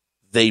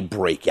they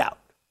break out?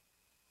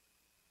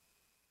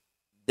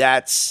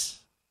 That's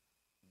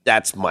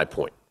my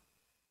point.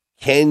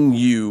 Can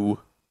you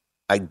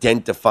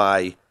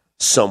identify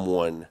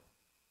someone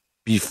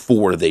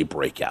before they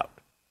break out?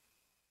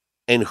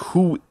 And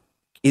who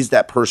is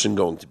that person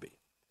going to be?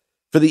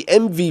 For the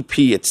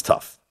MVP, it's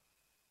tough,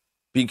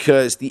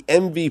 because the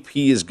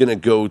MVP is going to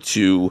go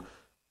to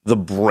the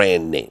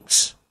brand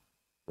names,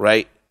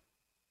 right?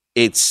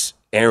 It's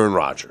Aaron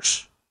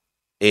Rodgers.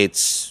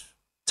 It's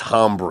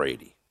Tom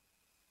Brady.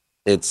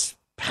 It's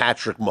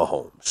Patrick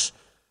Mahomes.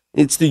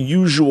 It's the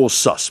usual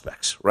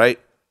suspects, right?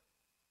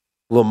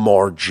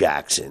 Lamar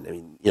Jackson. I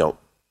mean,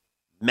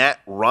 Matt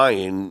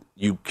Ryan,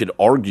 you could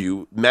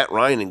argue Matt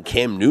Ryan and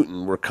Cam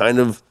Newton were kind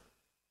of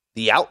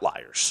the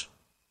outliers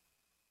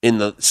in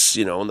the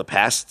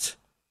past,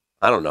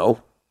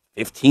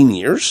 15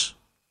 years.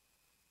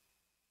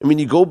 I mean,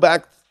 you go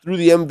back through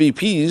the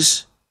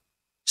MVPs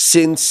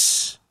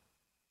since,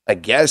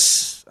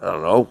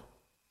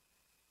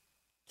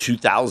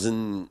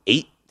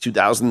 2008,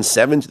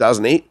 2007,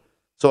 2008.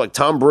 So like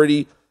Tom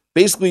Brady,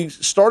 basically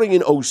starting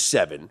in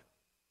 2007,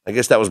 I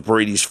guess that was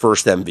Brady's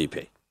first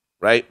MVP,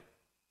 right?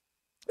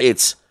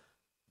 It's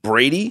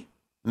Brady,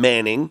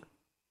 Manning,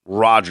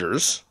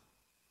 Rodgers,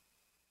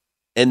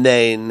 and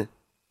then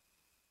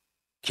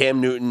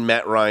Cam Newton,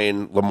 Matt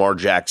Ryan, Lamar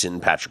Jackson,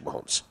 Patrick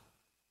Mahomes.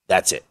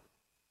 That's it.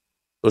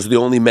 Those are the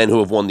only men who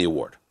have won the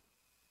award.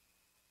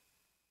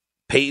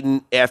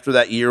 Peyton, after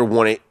that year,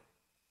 won it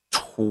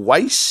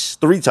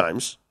three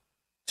times.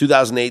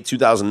 2008,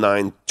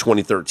 2009,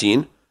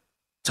 2013.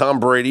 Tom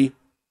Brady,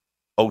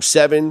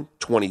 2007,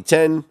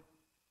 2010,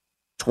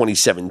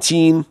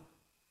 2017.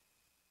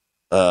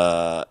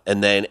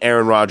 And then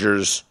Aaron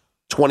Rodgers,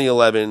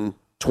 2011,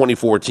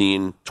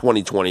 2014,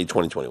 2020,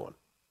 2021.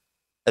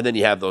 And then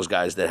you have those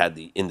guys that had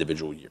the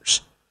individual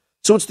years.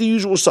 So it's the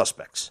usual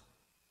suspects.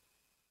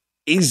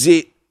 Is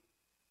it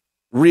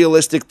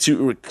realistic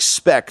to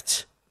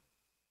expect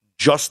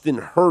Justin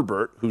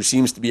Herbert, who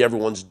seems to be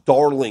everyone's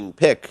darling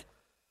pick,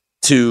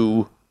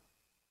 to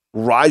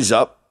rise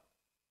up,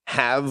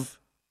 have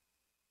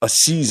a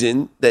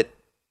season that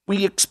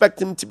we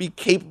expect him to be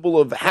capable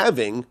of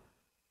having,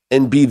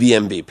 and be the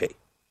MVP?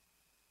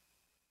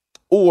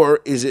 Or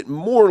is it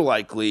more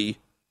likely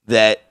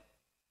that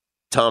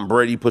Tom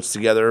Brady puts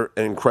together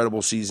an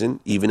incredible season,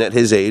 even at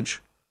his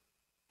age?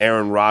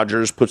 Aaron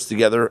Rodgers puts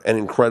together an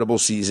incredible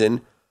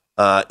season,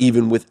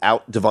 even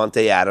without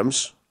Devontae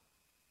Adams?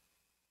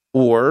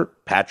 Or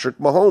Patrick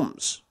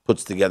Mahomes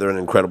puts together an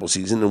incredible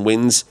season and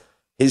wins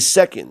his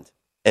second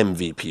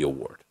MVP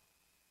award?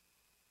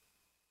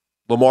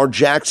 Lamar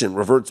Jackson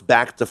reverts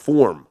back to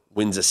form,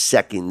 wins a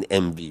second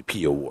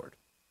MVP award?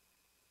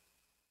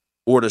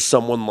 Or does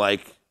someone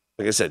like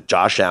I said,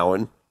 Josh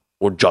Allen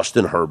or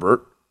Justin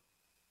Herbert,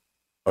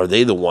 are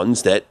they the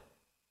ones that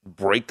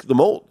break the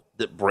mold,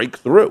 that break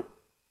through,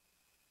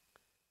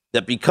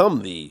 that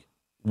become the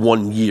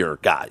one-year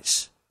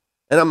guys?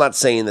 And I'm not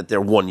saying that they're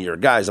one-year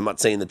guys. I'm not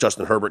saying that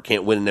Justin Herbert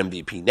can't win an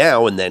MVP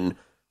now and then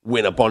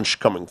win a bunch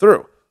coming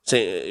through,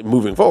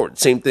 moving forward.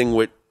 Same thing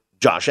with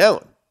Josh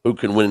Allen, who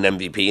can win an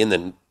MVP and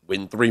then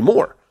win 3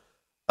 more.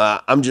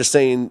 I'm just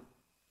saying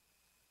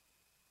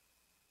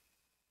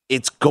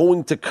it's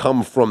going to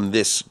come from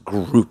this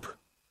group.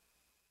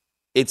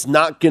 It's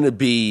not going to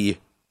be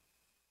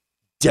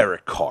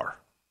Derek Carr.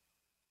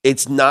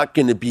 It's not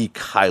going to be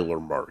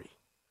Kyler Murray.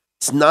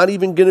 It's not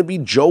even going to be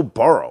Joe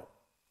Burrow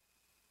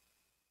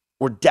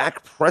or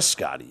Dak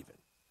Prescott even.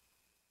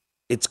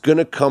 It's going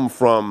to come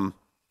from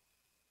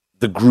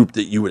the group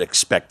that you would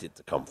expect it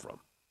to come from.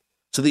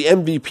 So the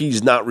MVP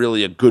is not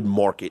really a good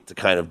market to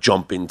kind of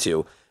jump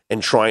into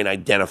and try and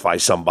identify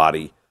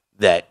somebody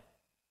that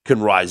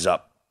can rise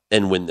up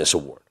and win this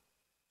award.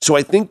 So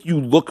I think you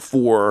look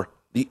for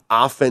the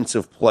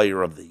offensive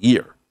player of the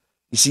year.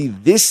 You see,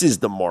 this is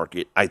the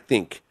market, I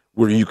think,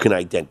 where you can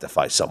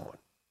identify someone.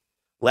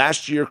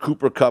 Last year,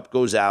 Cooper Kupp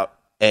goes out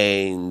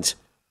and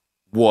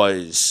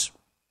was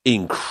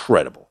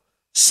incredible.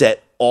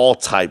 Set all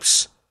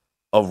types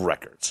of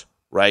records,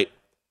 right?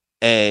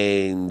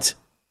 And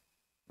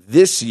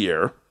this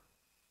year,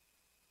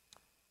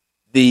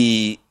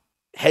 the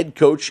head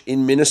coach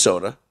in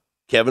Minnesota,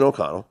 Kevin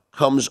O'Connell,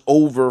 comes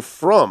over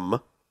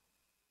from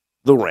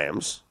the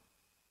Rams,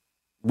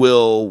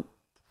 will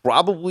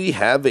probably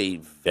have a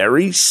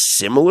very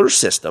similar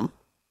system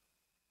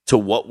to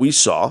what we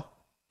saw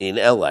in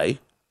LA.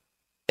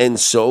 And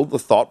so the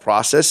thought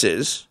process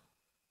is,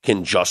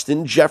 can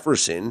Justin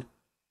Jefferson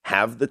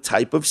have the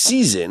type of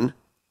season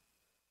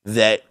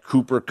that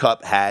Cooper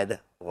Kupp had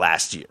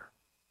last year?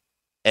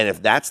 And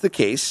if that's the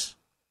case,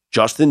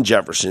 Justin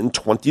Jefferson,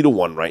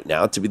 20-1 right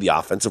now to be the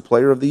offensive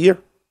player of the year,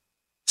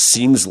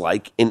 seems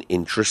like an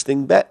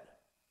interesting bet.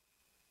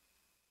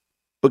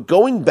 But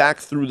going back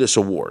through this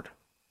award,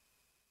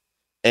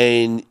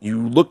 and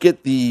you look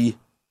at the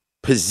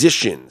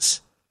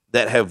positions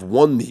that have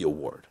won the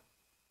award,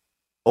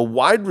 a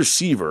wide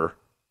receiver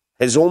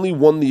has only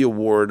won the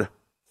award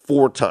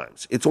 4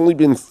 times. It's only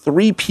been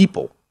 3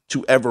 people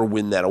to ever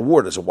win that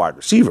award as a wide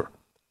receiver.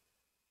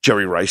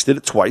 Jerry Rice did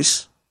it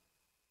twice,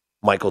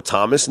 Michael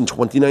Thomas in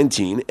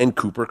 2019, and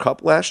Cooper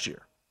Kupp last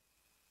year.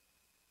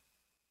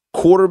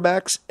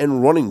 Quarterbacks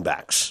and running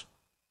backs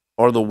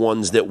are the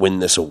ones that win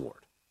this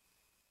award.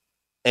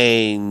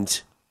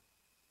 And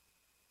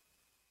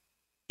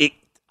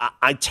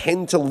I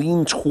tend to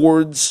lean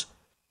towards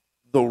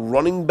the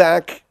running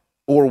back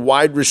or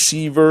wide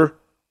receiver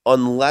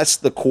unless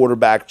the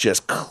quarterback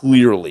just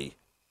clearly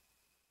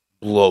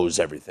blows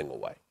everything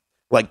away.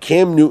 Like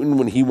Cam Newton,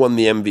 when he won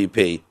the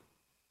MVP,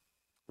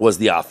 was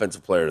the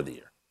offensive player of the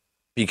year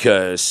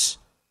because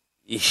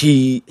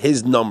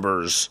his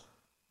numbers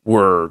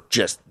were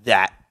just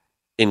that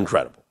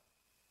incredible.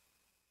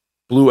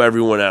 Blew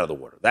everyone out of the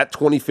water. That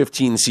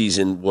 2015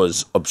 season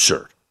was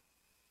absurd.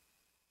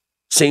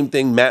 Same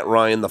thing, Matt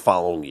Ryan the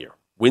following year.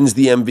 Wins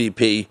the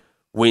MVP,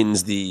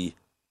 wins the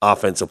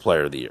offensive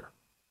player of the year.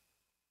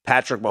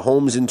 Patrick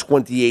Mahomes in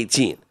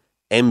 2018,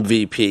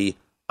 MVP,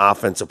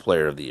 offensive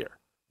player of the year.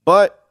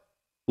 But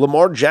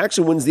Lamar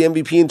Jackson wins the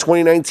MVP in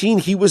 2019.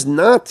 He was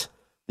not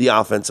the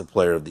offensive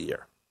player of the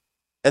year.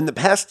 And the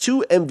past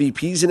 2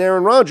 MVPs in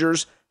Aaron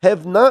Rodgers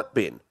have not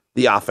been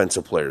the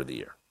offensive player of the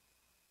year.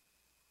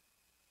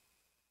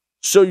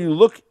 So you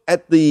look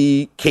at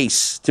the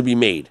case to be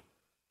made.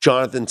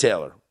 Jonathan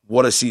Taylor,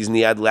 what a season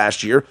he had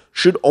last year,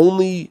 should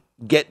only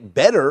get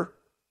better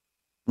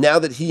now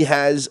that he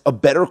has a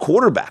better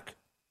quarterback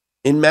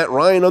in Matt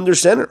Ryan under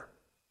center.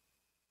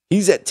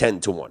 He's at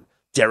 10-1.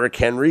 Derrick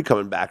Henry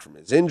coming back from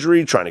his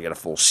injury, trying to get a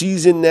full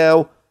season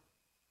now.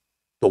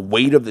 The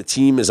weight of the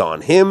team is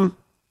on him.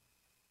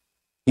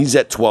 He's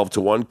at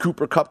 12-1.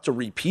 Cooper Kupp to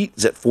repeat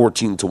is at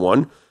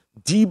 14-1.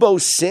 Deebo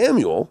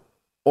Samuel,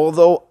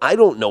 although I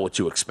don't know what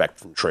to expect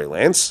from Trey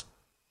Lance,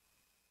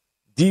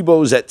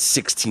 Deebo's at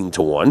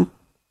 16-1.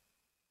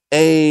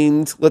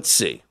 And let's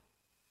see.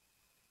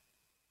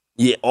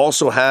 You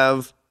also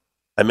have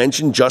I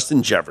mentioned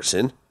Justin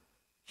Jefferson.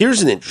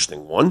 Here's an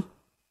interesting one.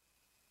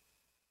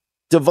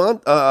 Before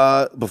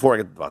I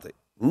get to Devontae,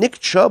 Nick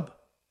Chubb.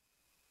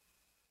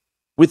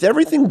 With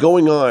everything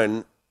going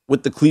on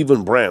with the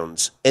Cleveland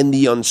Browns and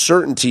the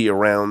uncertainty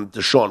around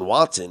Deshaun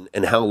Watson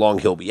and how long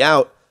he'll be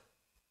out,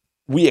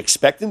 we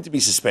expect him to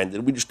be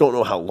suspended. We just don't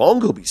know how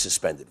long he'll be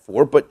suspended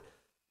for. But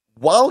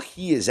while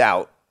he is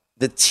out,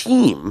 the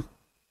team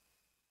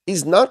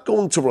is not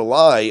going to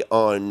rely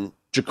on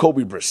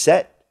Jacoby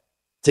Brissett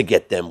to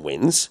get them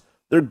wins.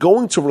 They're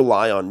going to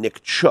rely on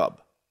Nick Chubb.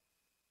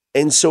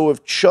 And so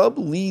if Chubb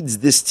leads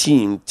this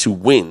team to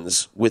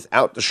wins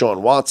without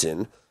Deshaun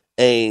Watson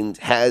and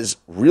has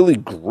really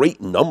great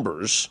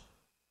numbers,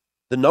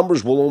 the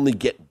numbers will only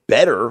get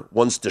better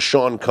once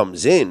Deshaun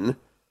comes in.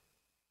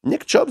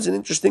 Nick Chubb's an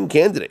interesting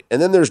candidate.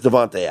 And then there's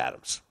Davante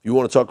Adams. If you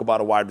want to talk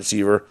about a wide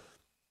receiver,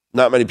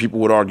 not many people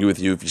would argue with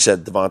you if you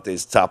said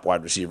Davante's the top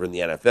wide receiver in the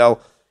NFL.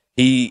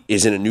 He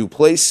is in a new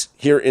place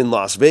here in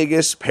Las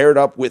Vegas, paired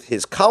up with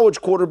his college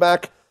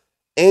quarterback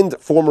and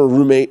former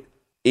roommate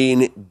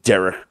in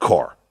Derek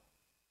Carr.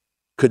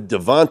 Could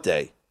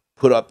Davante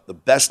put up the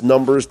best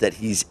numbers that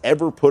he's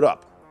ever put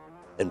up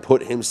and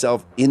put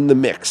himself in the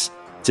mix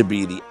to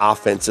be the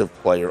offensive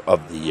player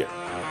of the year?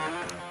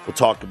 We'll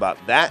talk about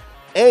that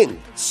and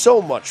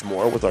so much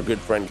more with our good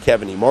friend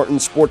Kevin E. Martin,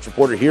 sports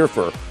reporter here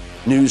for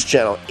News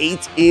Channel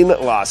 8 in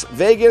Las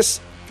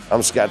Vegas.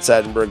 I'm Scott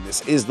Seidenberg.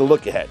 This is The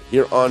Look Ahead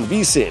here on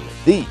VSiN,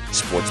 the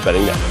Sports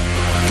Betting Network.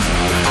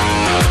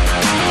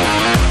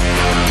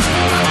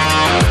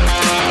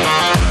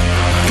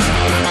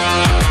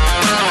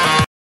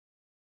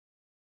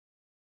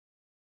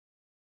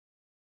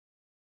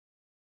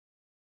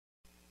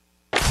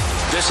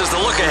 This is The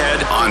Look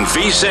Ahead on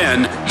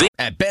VSiN.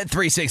 At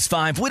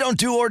Bet365, we don't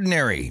do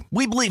ordinary.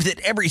 We believe that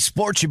every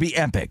sport should be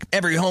epic.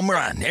 Every home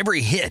run,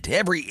 every hit,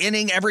 every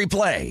inning, every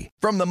play.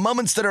 From the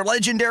moments that are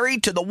legendary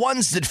to the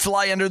ones that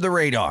fly under the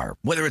radar.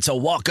 Whether it's a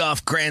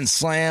walk-off grand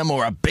slam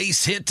or a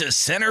base hit to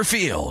center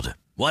field.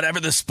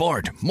 Whatever the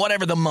sport,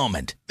 whatever the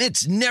moment.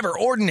 It's never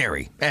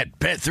ordinary at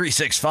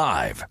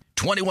Bet365.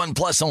 21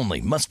 plus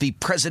only. Must be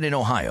present in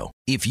Ohio.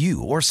 If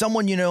you or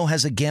someone you know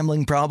has a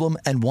gambling problem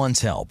and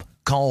wants help,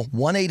 call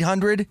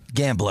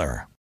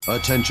 1-800-GAMBLER.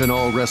 Attention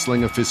all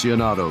wrestling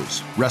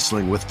aficionados.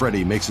 Wrestling with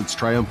Freddie makes its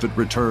triumphant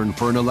return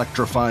for an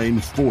electrifying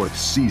 4th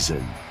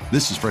season.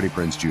 This is Freddie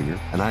Prinze Jr.,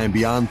 and I am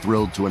beyond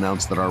thrilled to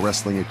announce that our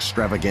wrestling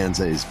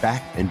extravaganza is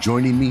back, and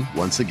joining me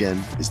once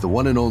again is the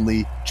one and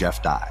only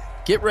Jeff Dye.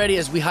 Get ready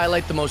as we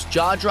highlight the most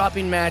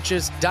jaw-dropping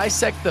matches,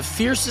 dissect the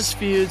fiercest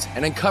feuds,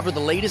 and uncover the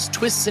latest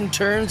twists and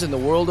turns in the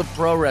world of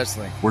pro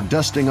wrestling. We're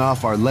dusting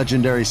off our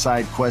legendary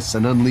side quests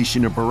and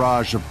unleashing a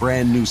barrage of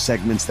brand new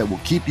segments that will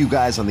keep you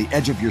guys on the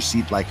edge of your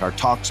seat like our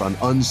talks on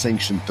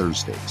Unsanctioned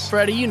Thursdays.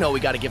 Freddie, you know we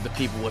got to give the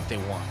people what they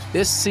want.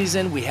 This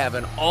season, we have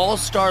an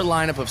all-star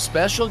lineup of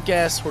special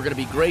guests who are going to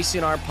be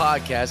gracing our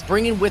podcast,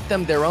 bringing with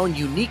them their own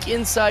unique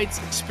insights,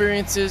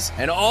 experiences,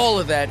 and all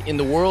of that in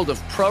the world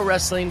of pro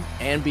wrestling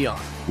and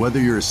beyond.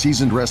 Whether you're a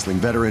seasoned wrestling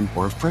veteran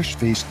or a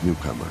fresh-faced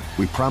newcomer,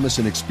 we promise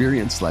an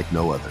experience like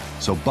no other.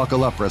 So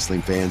buckle up,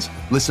 wrestling fans.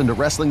 Listen to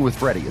Wrestling with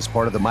Freddie as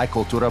part of the My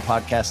Cultura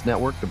Podcast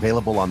Network,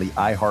 available on the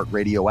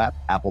iHeartRadio app,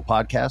 Apple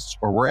Podcasts,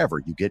 or wherever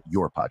you get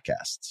your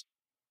podcasts.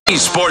 The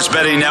Sports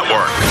Betting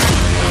Network.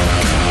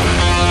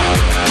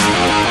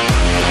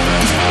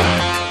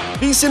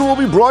 VSiN will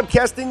be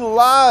broadcasting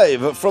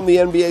live from the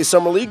NBA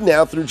Summer League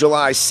now through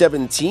July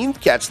 17th.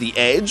 Catch The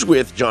Edge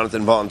with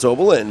Jonathan Von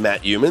Tobel and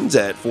Matt Humans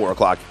at 4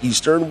 o'clock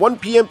Eastern, 1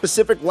 p.m.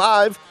 Pacific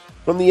live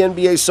from the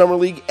NBA Summer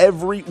League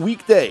every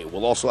weekday.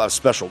 We'll also have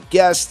special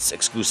guests,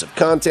 exclusive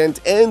content,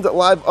 and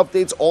live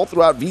updates all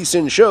throughout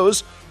VSiN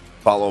shows.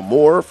 For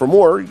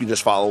more, you can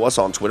just follow us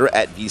on Twitter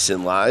at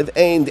VSiN Live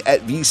and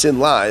at VSiN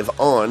Live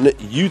on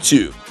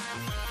YouTube.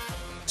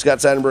 Scott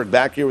Seidenberg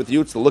back here with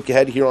you. It's The Look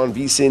Ahead here on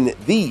VSiN,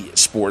 the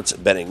Sports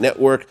Betting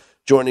Network.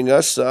 Joining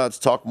us to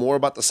talk more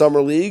about the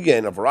Summer League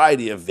and a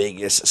variety of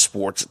Vegas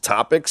sports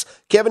topics.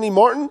 Kevin E.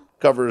 Martin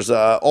covers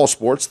all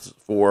sports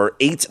for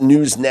 8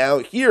 News Now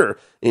here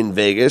in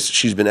Vegas.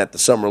 She's been at the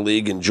Summer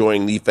League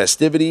enjoying the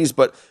festivities.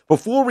 But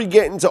before we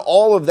get into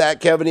all of that,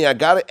 Kevin E., I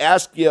got to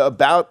ask you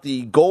about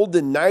the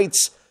Golden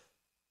Knights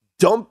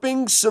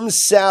dumping some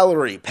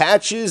salary.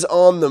 Patches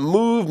on the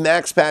move.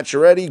 Max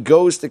Pacioretty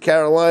goes to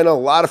Carolina. A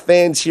lot of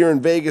fans here in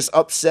Vegas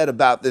upset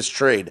about this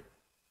trade.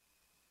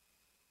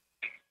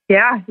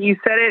 Yeah, you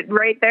said it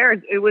right there.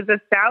 It was a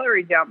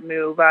salary dump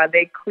move.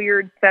 They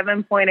cleared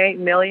 $7.8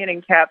 million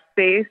in cap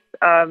space,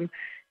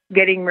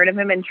 getting rid of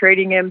him and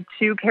trading him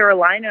to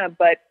Carolina.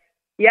 But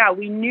yeah,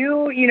 we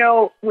knew,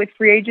 with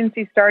free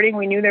agency starting,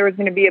 we knew there was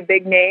going to be a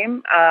big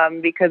name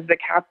because the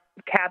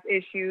cap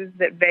issues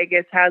that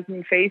Vegas has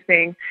been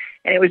facing,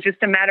 and it was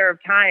just a matter of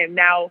time.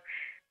 Now,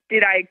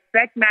 did I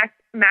expect Max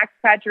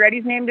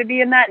Pacioretty's name to be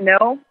in that?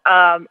 No.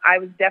 I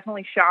was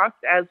definitely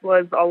shocked, as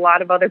was a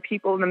lot of other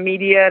people in the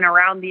media and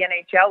around the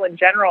NHL in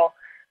general.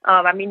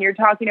 You're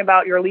talking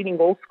about your leading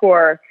goal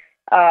scorer,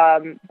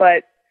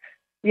 but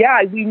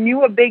yeah, we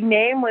knew a big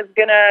name was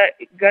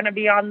gonna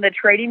be on the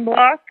trading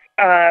block.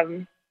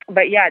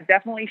 But yeah,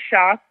 definitely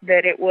shocked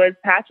that it was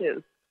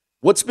Patches.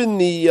 What's been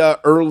the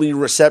early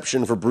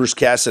reception for Bruce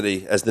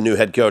Cassidy as the new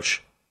head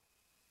coach?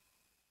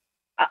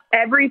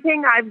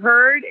 Everything I've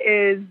heard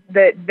is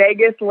that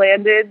Vegas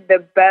landed the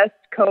best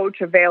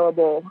coach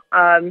available.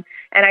 And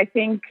I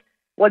think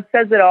what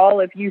says it all,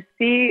 if you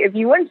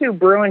went to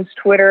Bruins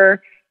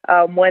Twitter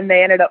when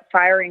they ended up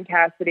firing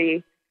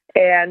Cassidy,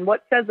 and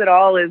what says it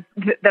all is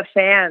the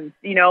fans.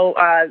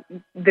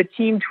 The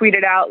team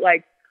tweeted out,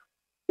 like,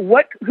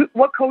 what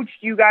coach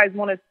do you guys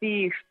want to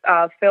see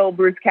fill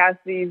Bruce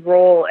Cassidy's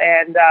role?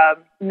 And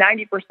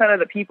 90% of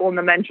the people in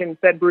the mention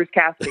said Bruce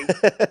Cassidy.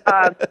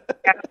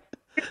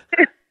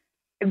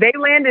 They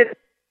landed.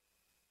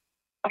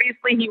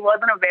 Obviously, he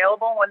wasn't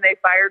available when they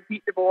fired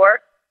Pete DeBoer,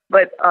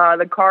 but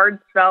the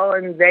cards fell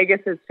in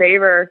Vegas's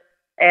favor,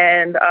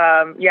 and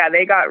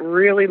they got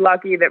really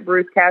lucky that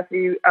Bruce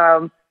Cassidy.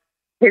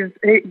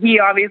 He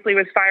obviously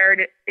was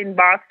fired in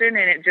Boston,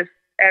 and it just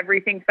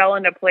everything fell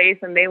into place,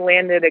 and they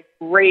landed a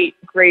great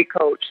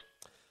coach.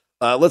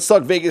 Let's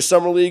talk Vegas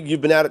Summer League.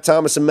 You've been out at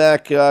Thomas and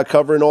Mack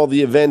covering all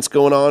the events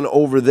going on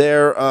over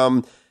there.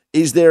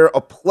 Is there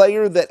a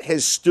player that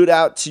has stood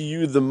out to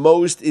you the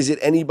most? Is it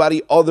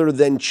anybody other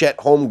than Chet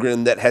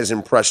Holmgren that has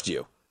impressed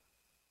you?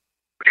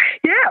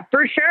 Yeah,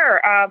 for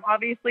sure.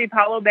 Obviously,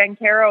 Paolo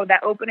Banchero,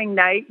 that opening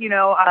night,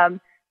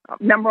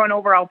 number 1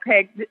 overall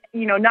pick,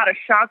 not a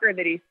shocker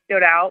that he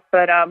stood out,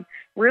 but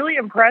really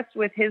impressed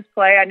with his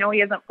play. I know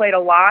he hasn't played a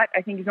lot.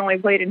 I think he's only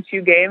played in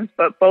 2 games,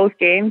 but both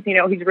games,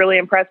 he's really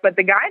impressed. But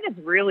the guy that's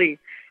really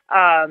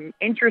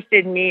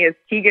interested in me is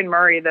Keegan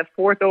Murray, the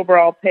 4th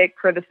overall pick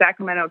for the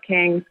Sacramento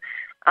Kings.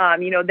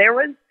 There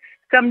was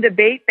some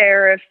debate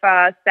there if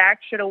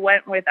Sac should have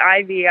went with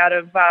Ivy out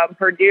of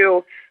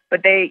Purdue,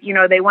 but they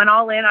went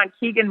all in on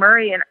Keegan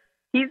Murray, and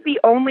he's the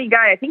only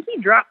guy. I think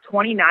he dropped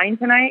 29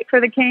 tonight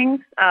for the Kings.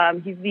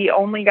 He's the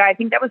only guy. I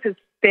think that was his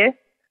fifth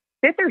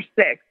or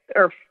 6th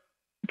or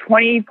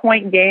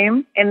 20-point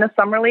game in the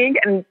Summer League.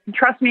 And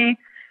trust me,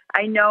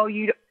 I know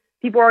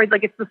people are always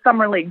like, it's the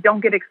Summer League.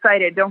 Don't get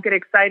excited.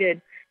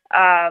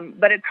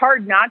 But it's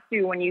hard not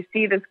to when you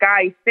see this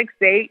guy. He's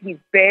 6'8". He's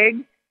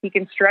big. He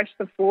can stretch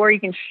the floor. He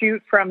can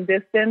shoot from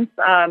distance.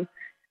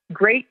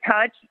 Great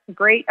touch,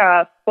 great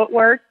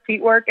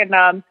feet work.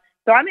 And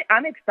so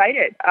I'm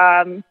excited.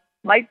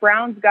 Mike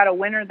Brown's got a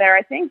winner there.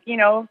 I think,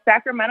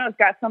 Sacramento's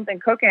got something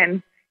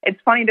cooking. It's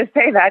funny to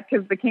say that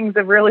because the Kings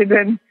have really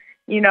been,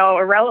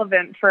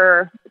 irrelevant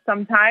for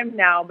some time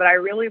now. But I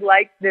really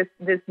like this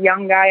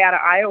young guy out of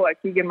Iowa,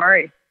 Keegan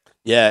Murray.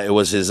 Yeah, it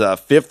was his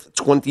 5th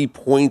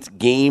 20-point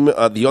game.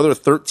 The other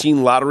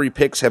 13 lottery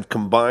picks have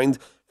combined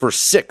for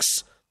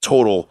 6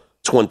 total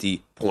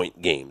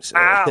 20-point games.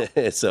 Wow.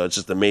 So it's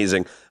just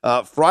amazing.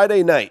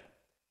 Friday night,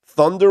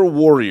 Thunder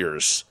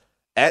Warriors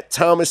at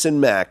Thomas and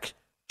Mack.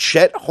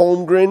 Chet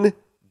Holmgren,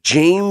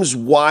 James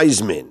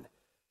Wiseman.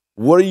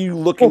 What are you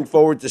looking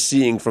forward to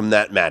seeing from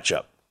that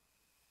matchup?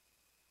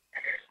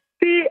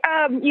 See,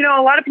 a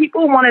lot of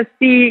people want to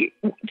see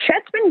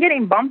Chet's been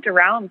getting bumped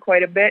around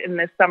quite a bit in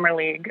this Summer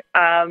League.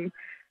 And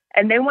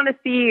they want to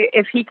see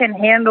if he can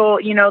handle,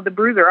 the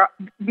bruiser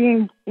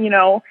being,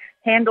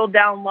 handled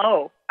down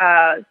low.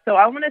 So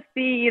I want to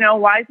see,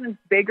 Wiseman's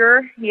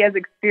bigger. He has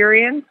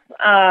experience.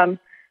 I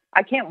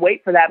can't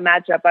wait for that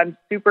matchup. I'm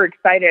super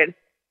excited.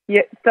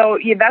 Yeah, so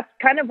that's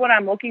kind of what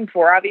I'm looking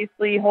for.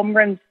 Obviously,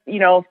 Holmgren's,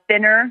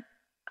 thinner,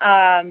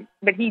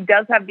 but he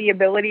does have the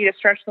ability to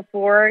stretch the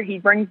floor. He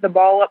brings the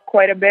ball up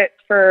quite a bit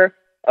for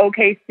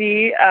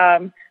OKC.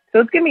 So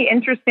it's going to be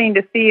interesting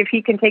to see if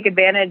he can take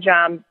advantage,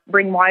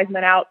 bring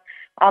Wiseman out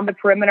on the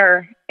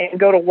perimeter and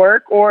go to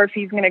work, or if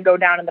he's going to go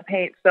down in the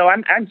paint. So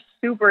I'm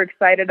super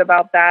excited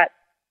about that.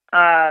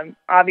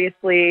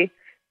 Obviously,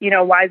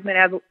 Wiseman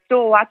has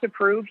still a lot to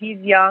prove. He's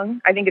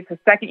young. I think it's his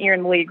 2nd year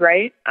in the league,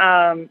 right?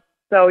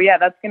 So, yeah,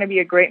 that's going to be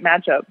a great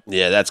matchup.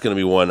 Yeah, that's going to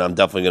be one. I'm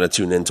definitely going to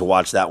tune in to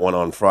watch that one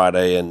on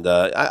Friday. And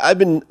I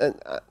don't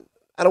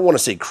want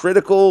to say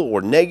critical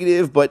or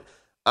negative, but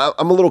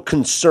I'm a little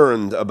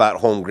concerned about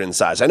Holmgren's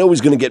size. I know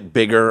he's going to get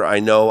bigger. I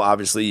know,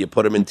 obviously, you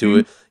put him into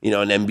an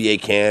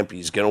NBA camp.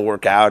 He's going to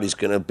work out. He's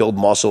going to build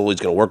muscle. He's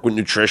going to work with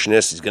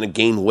nutritionists. He's going to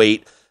gain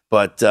weight.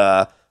 But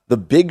the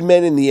big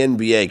men in the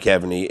NBA,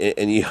 Kevin,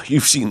 and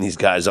you've seen these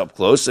guys up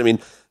close. I mean,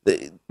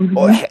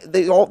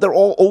 they're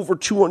all over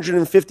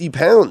 250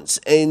 pounds,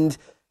 and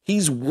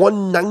he's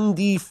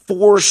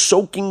 194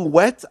 soaking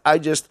wet.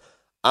 I'm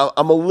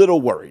a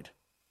little worried.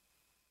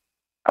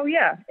 Oh,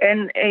 yeah,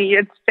 and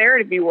it's fair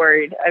to be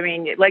worried. I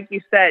mean, like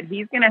you said,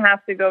 he's going to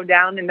have to go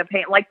down in the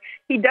paint. Like,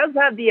 he does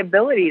have the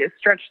ability to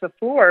stretch the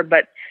floor,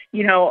 but,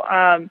 he's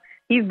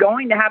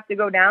going to have to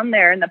go down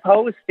there in the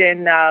post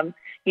and,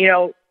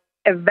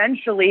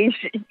 eventually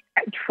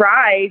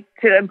try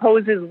to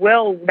impose his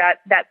will, that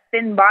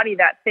thin body,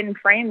 that thin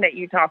frame that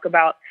you talk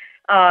about.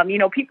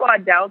 People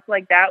had doubts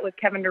like that with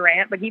Kevin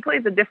Durant, but he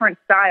plays a different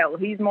style.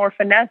 He's more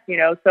finesse,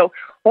 so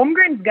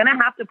Holmgren's going to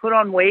have to put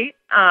on weight.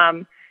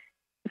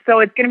 So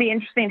it's going to be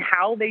interesting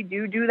how they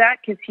do that,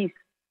 because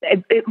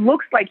it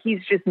looks like he's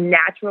just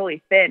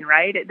naturally thin,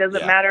 right? It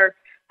doesn't matter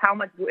how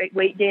much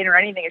weight gain or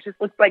anything. It just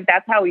looks like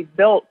that's how he's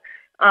built.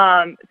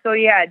 So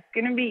yeah, it's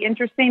going to be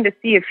interesting to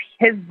see if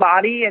his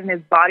body and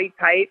his body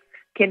type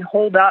can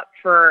hold up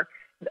for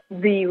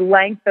the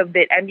length of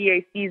the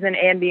NBA season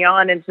and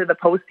beyond into the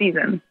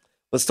postseason.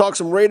 Let's talk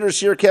some Raiders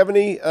here, Kevin.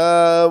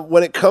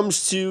 When it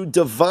comes to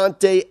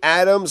Davante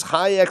Adams,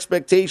 high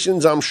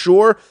expectations, I'm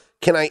sure.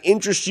 Can I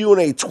interest you in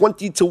a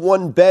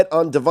 20-1 bet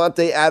on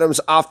Davante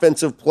Adams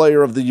Offensive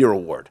Player of the Year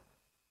award?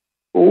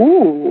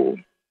 Ooh,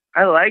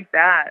 I like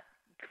that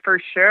for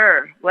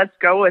sure. Let's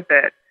go with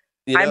it.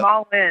 I'm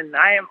all in.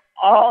 I am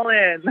all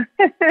in.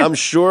 I'm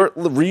sure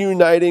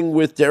reuniting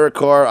with Derek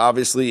Carr,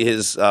 obviously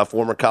his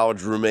former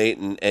college roommate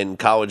and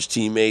college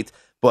teammate,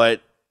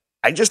 but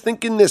I just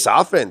think in this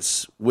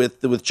offense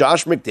with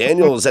Josh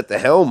McDaniels at the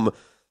helm,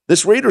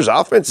 this Raiders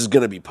offense is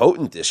going to be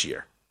potent this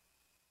year.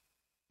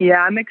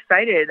 Yeah, I'm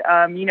excited.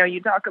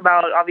 You talk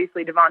about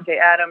obviously Davante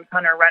Adams,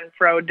 Hunter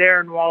Renfrow,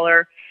 Darren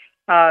Waller,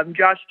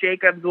 Josh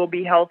Jacobs will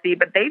be healthy,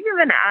 but they've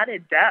even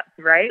added depth,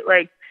 right?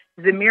 Like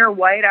Zamir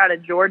White out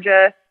of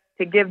Georgia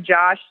to give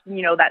Josh,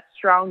 that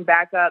strong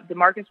backup.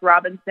 Demarcus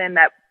Robinson,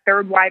 that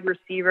third wide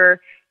receiver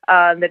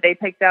that they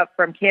picked up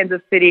from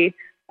Kansas City.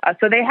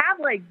 So they have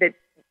like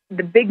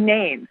the big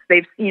names.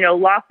 They've,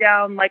 locked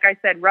down, like I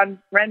said,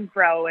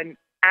 Renfrow and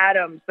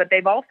Adams, but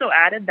they've also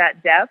added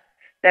that depth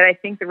that I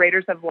think the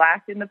Raiders have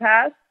lacked in the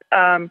past.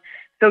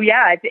 So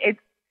yeah, it's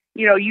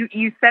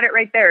you said it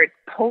right there. It's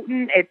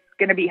potent. It's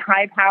going to be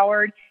high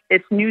powered.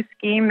 This new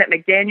scheme that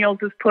McDaniels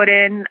has put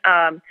in,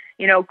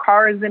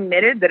 Carr has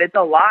admitted that it's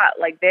a lot.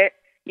 Like they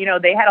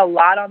had a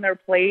lot on their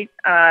plate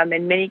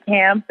in mini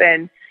camp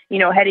and,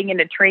 heading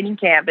into training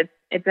camp.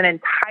 It's an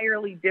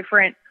entirely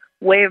different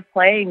way of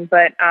playing.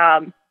 But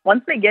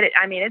once they get it,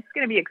 it's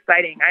going to be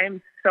exciting. I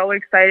am so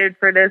excited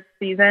for this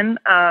season.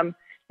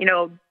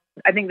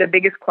 I think the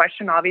biggest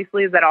question,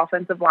 obviously, is that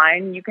offensive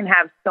line. You can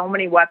have so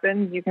many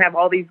weapons. You can have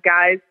all these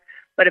guys.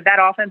 But if that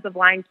offensive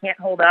line can't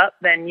hold up,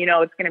 then,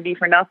 it's going to be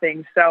for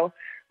nothing. So,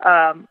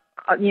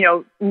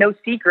 no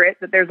secret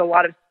that there's a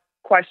lot of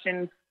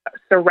questions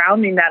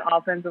surrounding that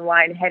offensive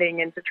line heading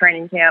into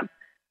training camp.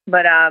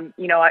 But,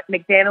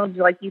 McDaniels,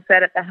 like you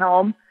said, at the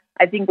helm,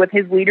 I think with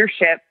his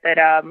leadership that,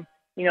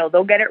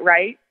 they'll get it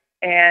right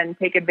and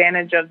take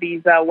advantage of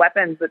these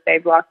weapons that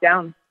they've locked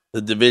down.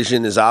 The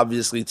division is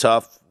obviously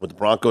tough. The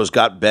Broncos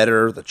got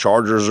better. The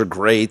Chargers are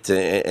great.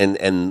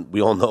 And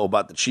we all know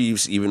about the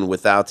Chiefs, even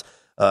without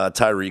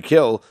Tyreek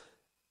Hill.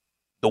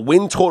 The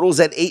win total's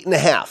at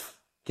 8.5.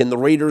 Can the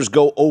Raiders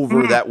go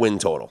over that win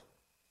total?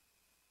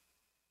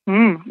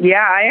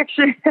 Yeah, I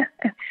actually,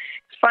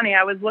 it's funny.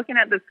 I was looking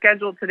at the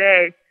schedule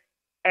today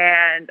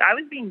and I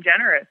was being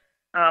generous.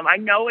 I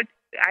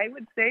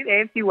would say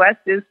the AFC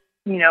West is,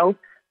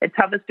 the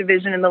toughest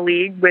division in the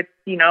league with,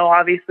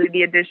 obviously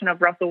the addition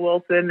of Russell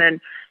Wilson and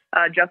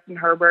Justin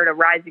Herbert, a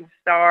rising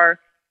star.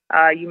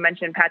 You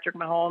mentioned Patrick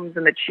Mahomes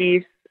and the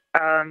Chiefs.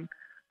 I'm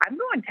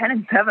going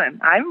 10-7.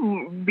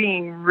 I'm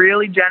being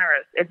really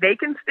generous. If they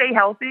can stay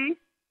healthy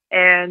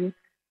and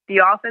the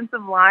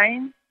offensive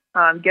line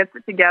gets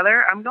it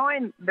together, I'm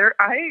going there.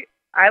 I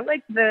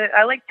like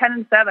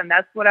 10-7.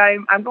 That's what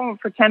I'm going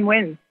for 10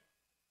 wins.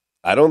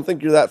 I don't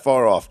think you're that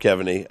far off,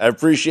 Kevin. I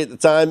appreciate the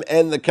time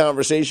and the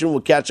conversation.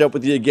 We'll catch up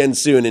with you again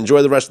soon.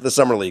 Enjoy the rest of the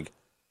Summer League.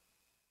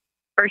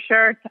 For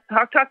sure.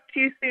 I'll talk to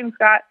you soon,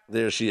 Scott.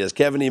 There she is,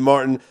 Kevin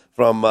Martin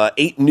from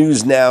 8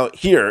 News Now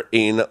here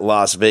in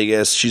Las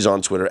Vegas. She's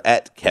on Twitter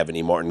at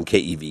Kevin Martin,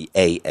 Kevaney.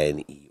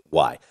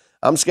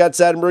 I'm Scott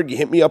Seidenberg. You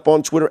hit me up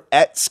on Twitter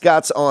at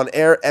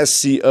ScottsOnAir,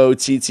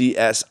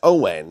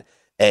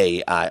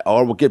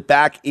 ScottsOnAir. We'll get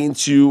back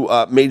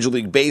into Major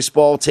League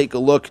Baseball. Take a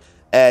look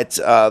at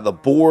the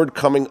board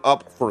coming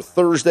up for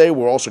Thursday.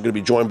 We're also going to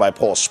be joined by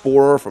Paul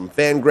Sporer from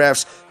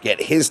Fangraphs,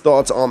 get his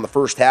thoughts on the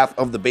first half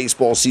of the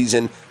baseball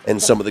season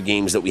and some of the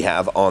games that we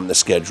have on the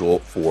schedule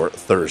for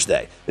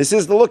Thursday. This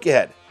is The Look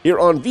Ahead here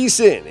on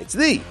VSiN. It's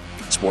the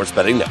Sports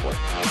Betting Network.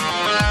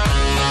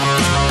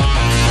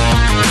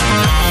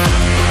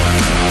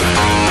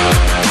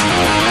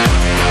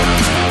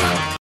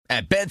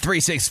 At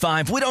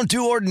Bet365, we don't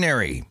do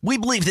ordinary. We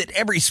believe that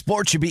every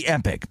sport should be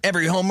epic.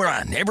 Every home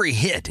run, every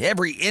hit,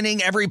 every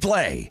inning, every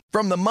play.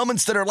 From the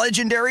moments that are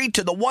legendary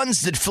to the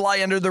ones that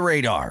fly under the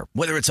radar.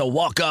 Whether it's a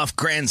walk-off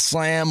grand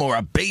slam or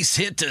a base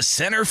hit to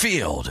center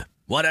field.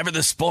 Whatever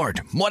the sport,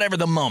 whatever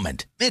the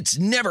moment. It's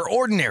never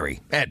ordinary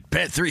at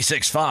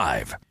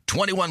Bet365.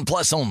 21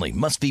 plus only.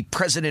 Must be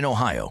present in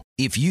Ohio.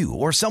 If you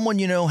or someone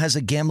you know has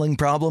a gambling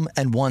problem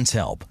and wants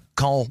help,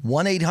 call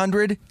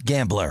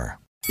 1-800-GAMBLER.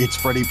 It's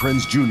Freddie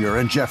Prinze Jr.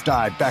 and Jeff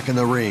Dye back in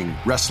the ring.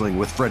 Wrestling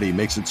with Freddie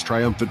makes its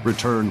triumphant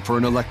return for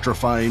an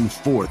electrifying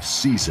 4th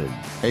season.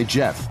 Hey,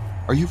 Jeff,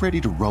 are you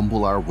ready to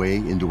rumble our way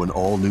into an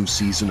all-new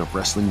season of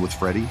Wrestling with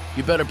Freddie?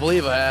 You better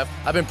believe I have.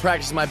 I've been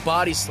practicing my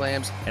body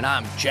slams, and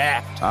I'm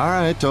jacked. All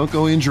right, don't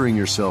go injuring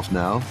yourself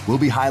now. We'll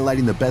be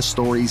highlighting the best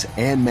stories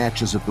and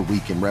matches of the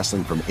week in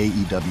wrestling from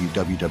AEW,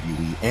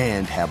 WWE,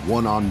 and have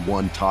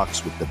one-on-one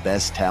talks with the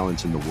best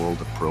talents in the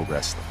world of pro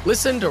wrestling.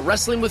 Listen to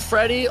Wrestling with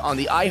Freddie on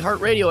the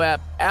iHeartRadio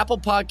app, Apple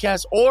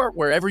Podcasts, or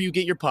wherever you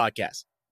get your podcasts.